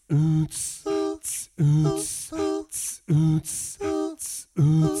 oots, oots, oots, oots,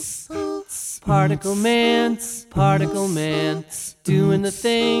 oots, oots. Particle Man, doing the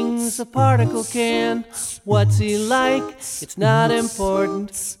things a particle can. What's he like? It's not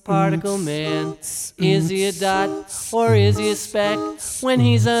important. Particle man. Is he a dot or is he a speck? When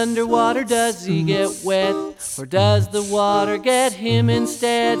he's underwater, does he get wet? Or does the water get him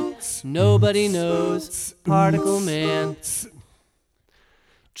instead? Nobody knows. Particle man.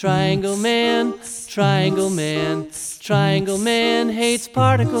 Triangle man, triangle man, triangle man hates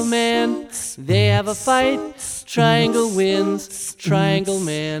particle man. They have a fight, triangle wins, triangle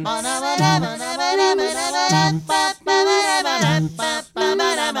man.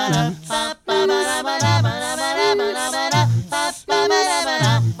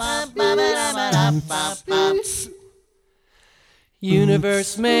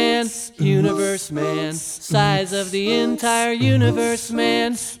 Universe man, size of the entire universe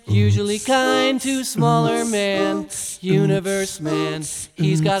man, usually kind to smaller man. Universe man,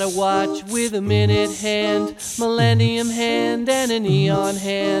 he's got a watch with a minute hand, millennium hand and an eon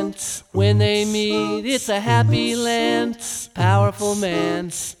hand. When they meet, it's a happy land. Powerful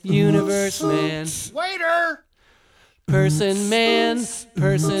man, universe man. Waiter! Person man,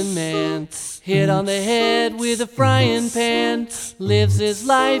 hit on the head with a frying pan, lives his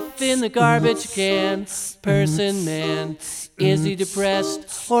life in the garbage can. Person man, is he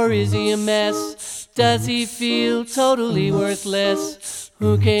depressed or is he a mess? Does he feel totally worthless?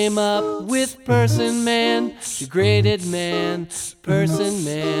 Who came up with person man, degraded man, person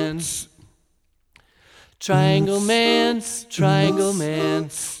man? Triangle man, triangle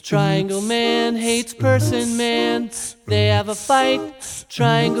man, triangle man hates person man. They have a fight,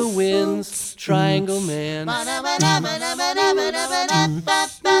 triangle wins, triangle man.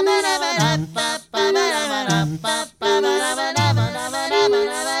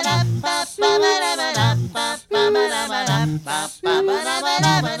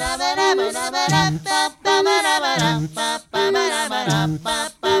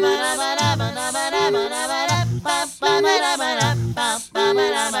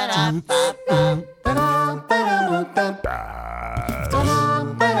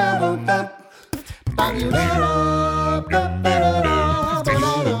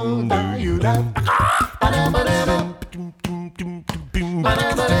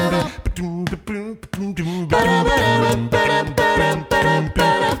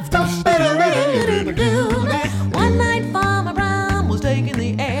 One night Farmer Brown was taking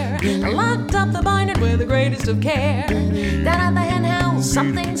the air, locked up the barn with the greatest of care. Down at the hen house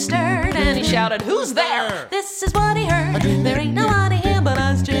something stirred, and he shouted, "Who's there?" This is what he heard: "There ain't nobody here but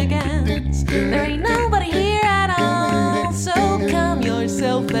us chickens. There ain't nobody here at all. So calm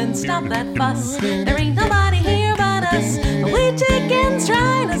yourself and stop that fuss. There ain't nobody here but us. We chickens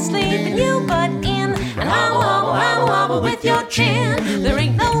trying to sleep, and you butt in and hobble, hobble, hobble, hobble with your chin. There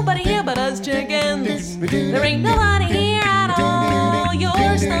ain't nobody here but us chickens. There ain't nobody here at all.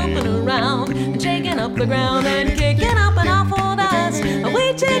 You're stomping around and shaking up the ground and kicking up an awful dust.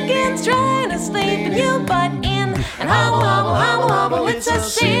 We chickens trying to sleep, and you butt in and hobble, hobble, hobble, hobble. It's a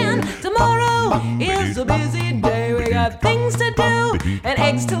sin. Tomorrow is a busy day. We got things to do and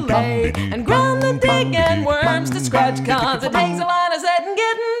eggs to lay and ground to dig and worms to scratch. Cause it takes a lot of setting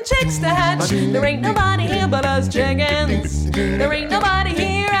getting chicks to hatch. There ain't nobody here but us chickens. There ain't nobody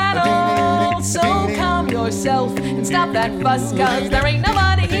here at all. So calm yourself and stop that fuss. Cause there ain't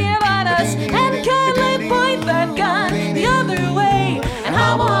nobody here but us. And kindly point that gun the other way and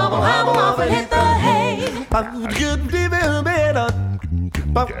hobble, hobble, hobble off and hit the hay.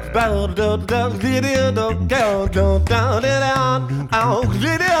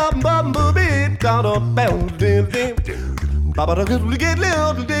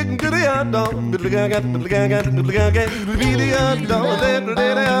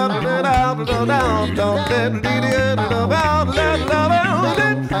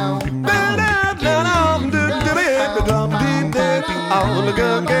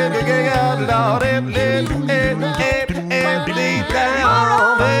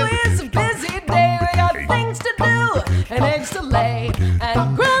 Tomorrow is a busy day. We got things to do and eggs to lay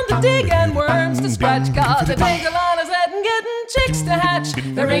and ground to dig and worms to scratch. Cause it takes a lot of setting getting chicks to hatch.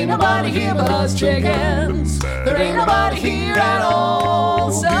 There ain't nobody here but us chickens. There ain't nobody here at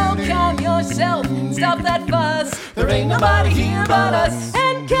all. So calm yourself and stop that fuss. There ain't nobody here but us.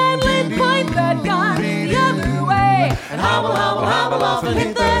 And kindly point that gun the other way and hobble, hobble, hobble off and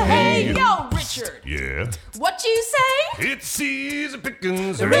hit the hay. Yo, Richard. Yeah. What you say? It's easy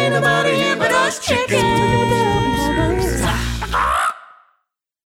pickings. There ain't nobody here but us chickens.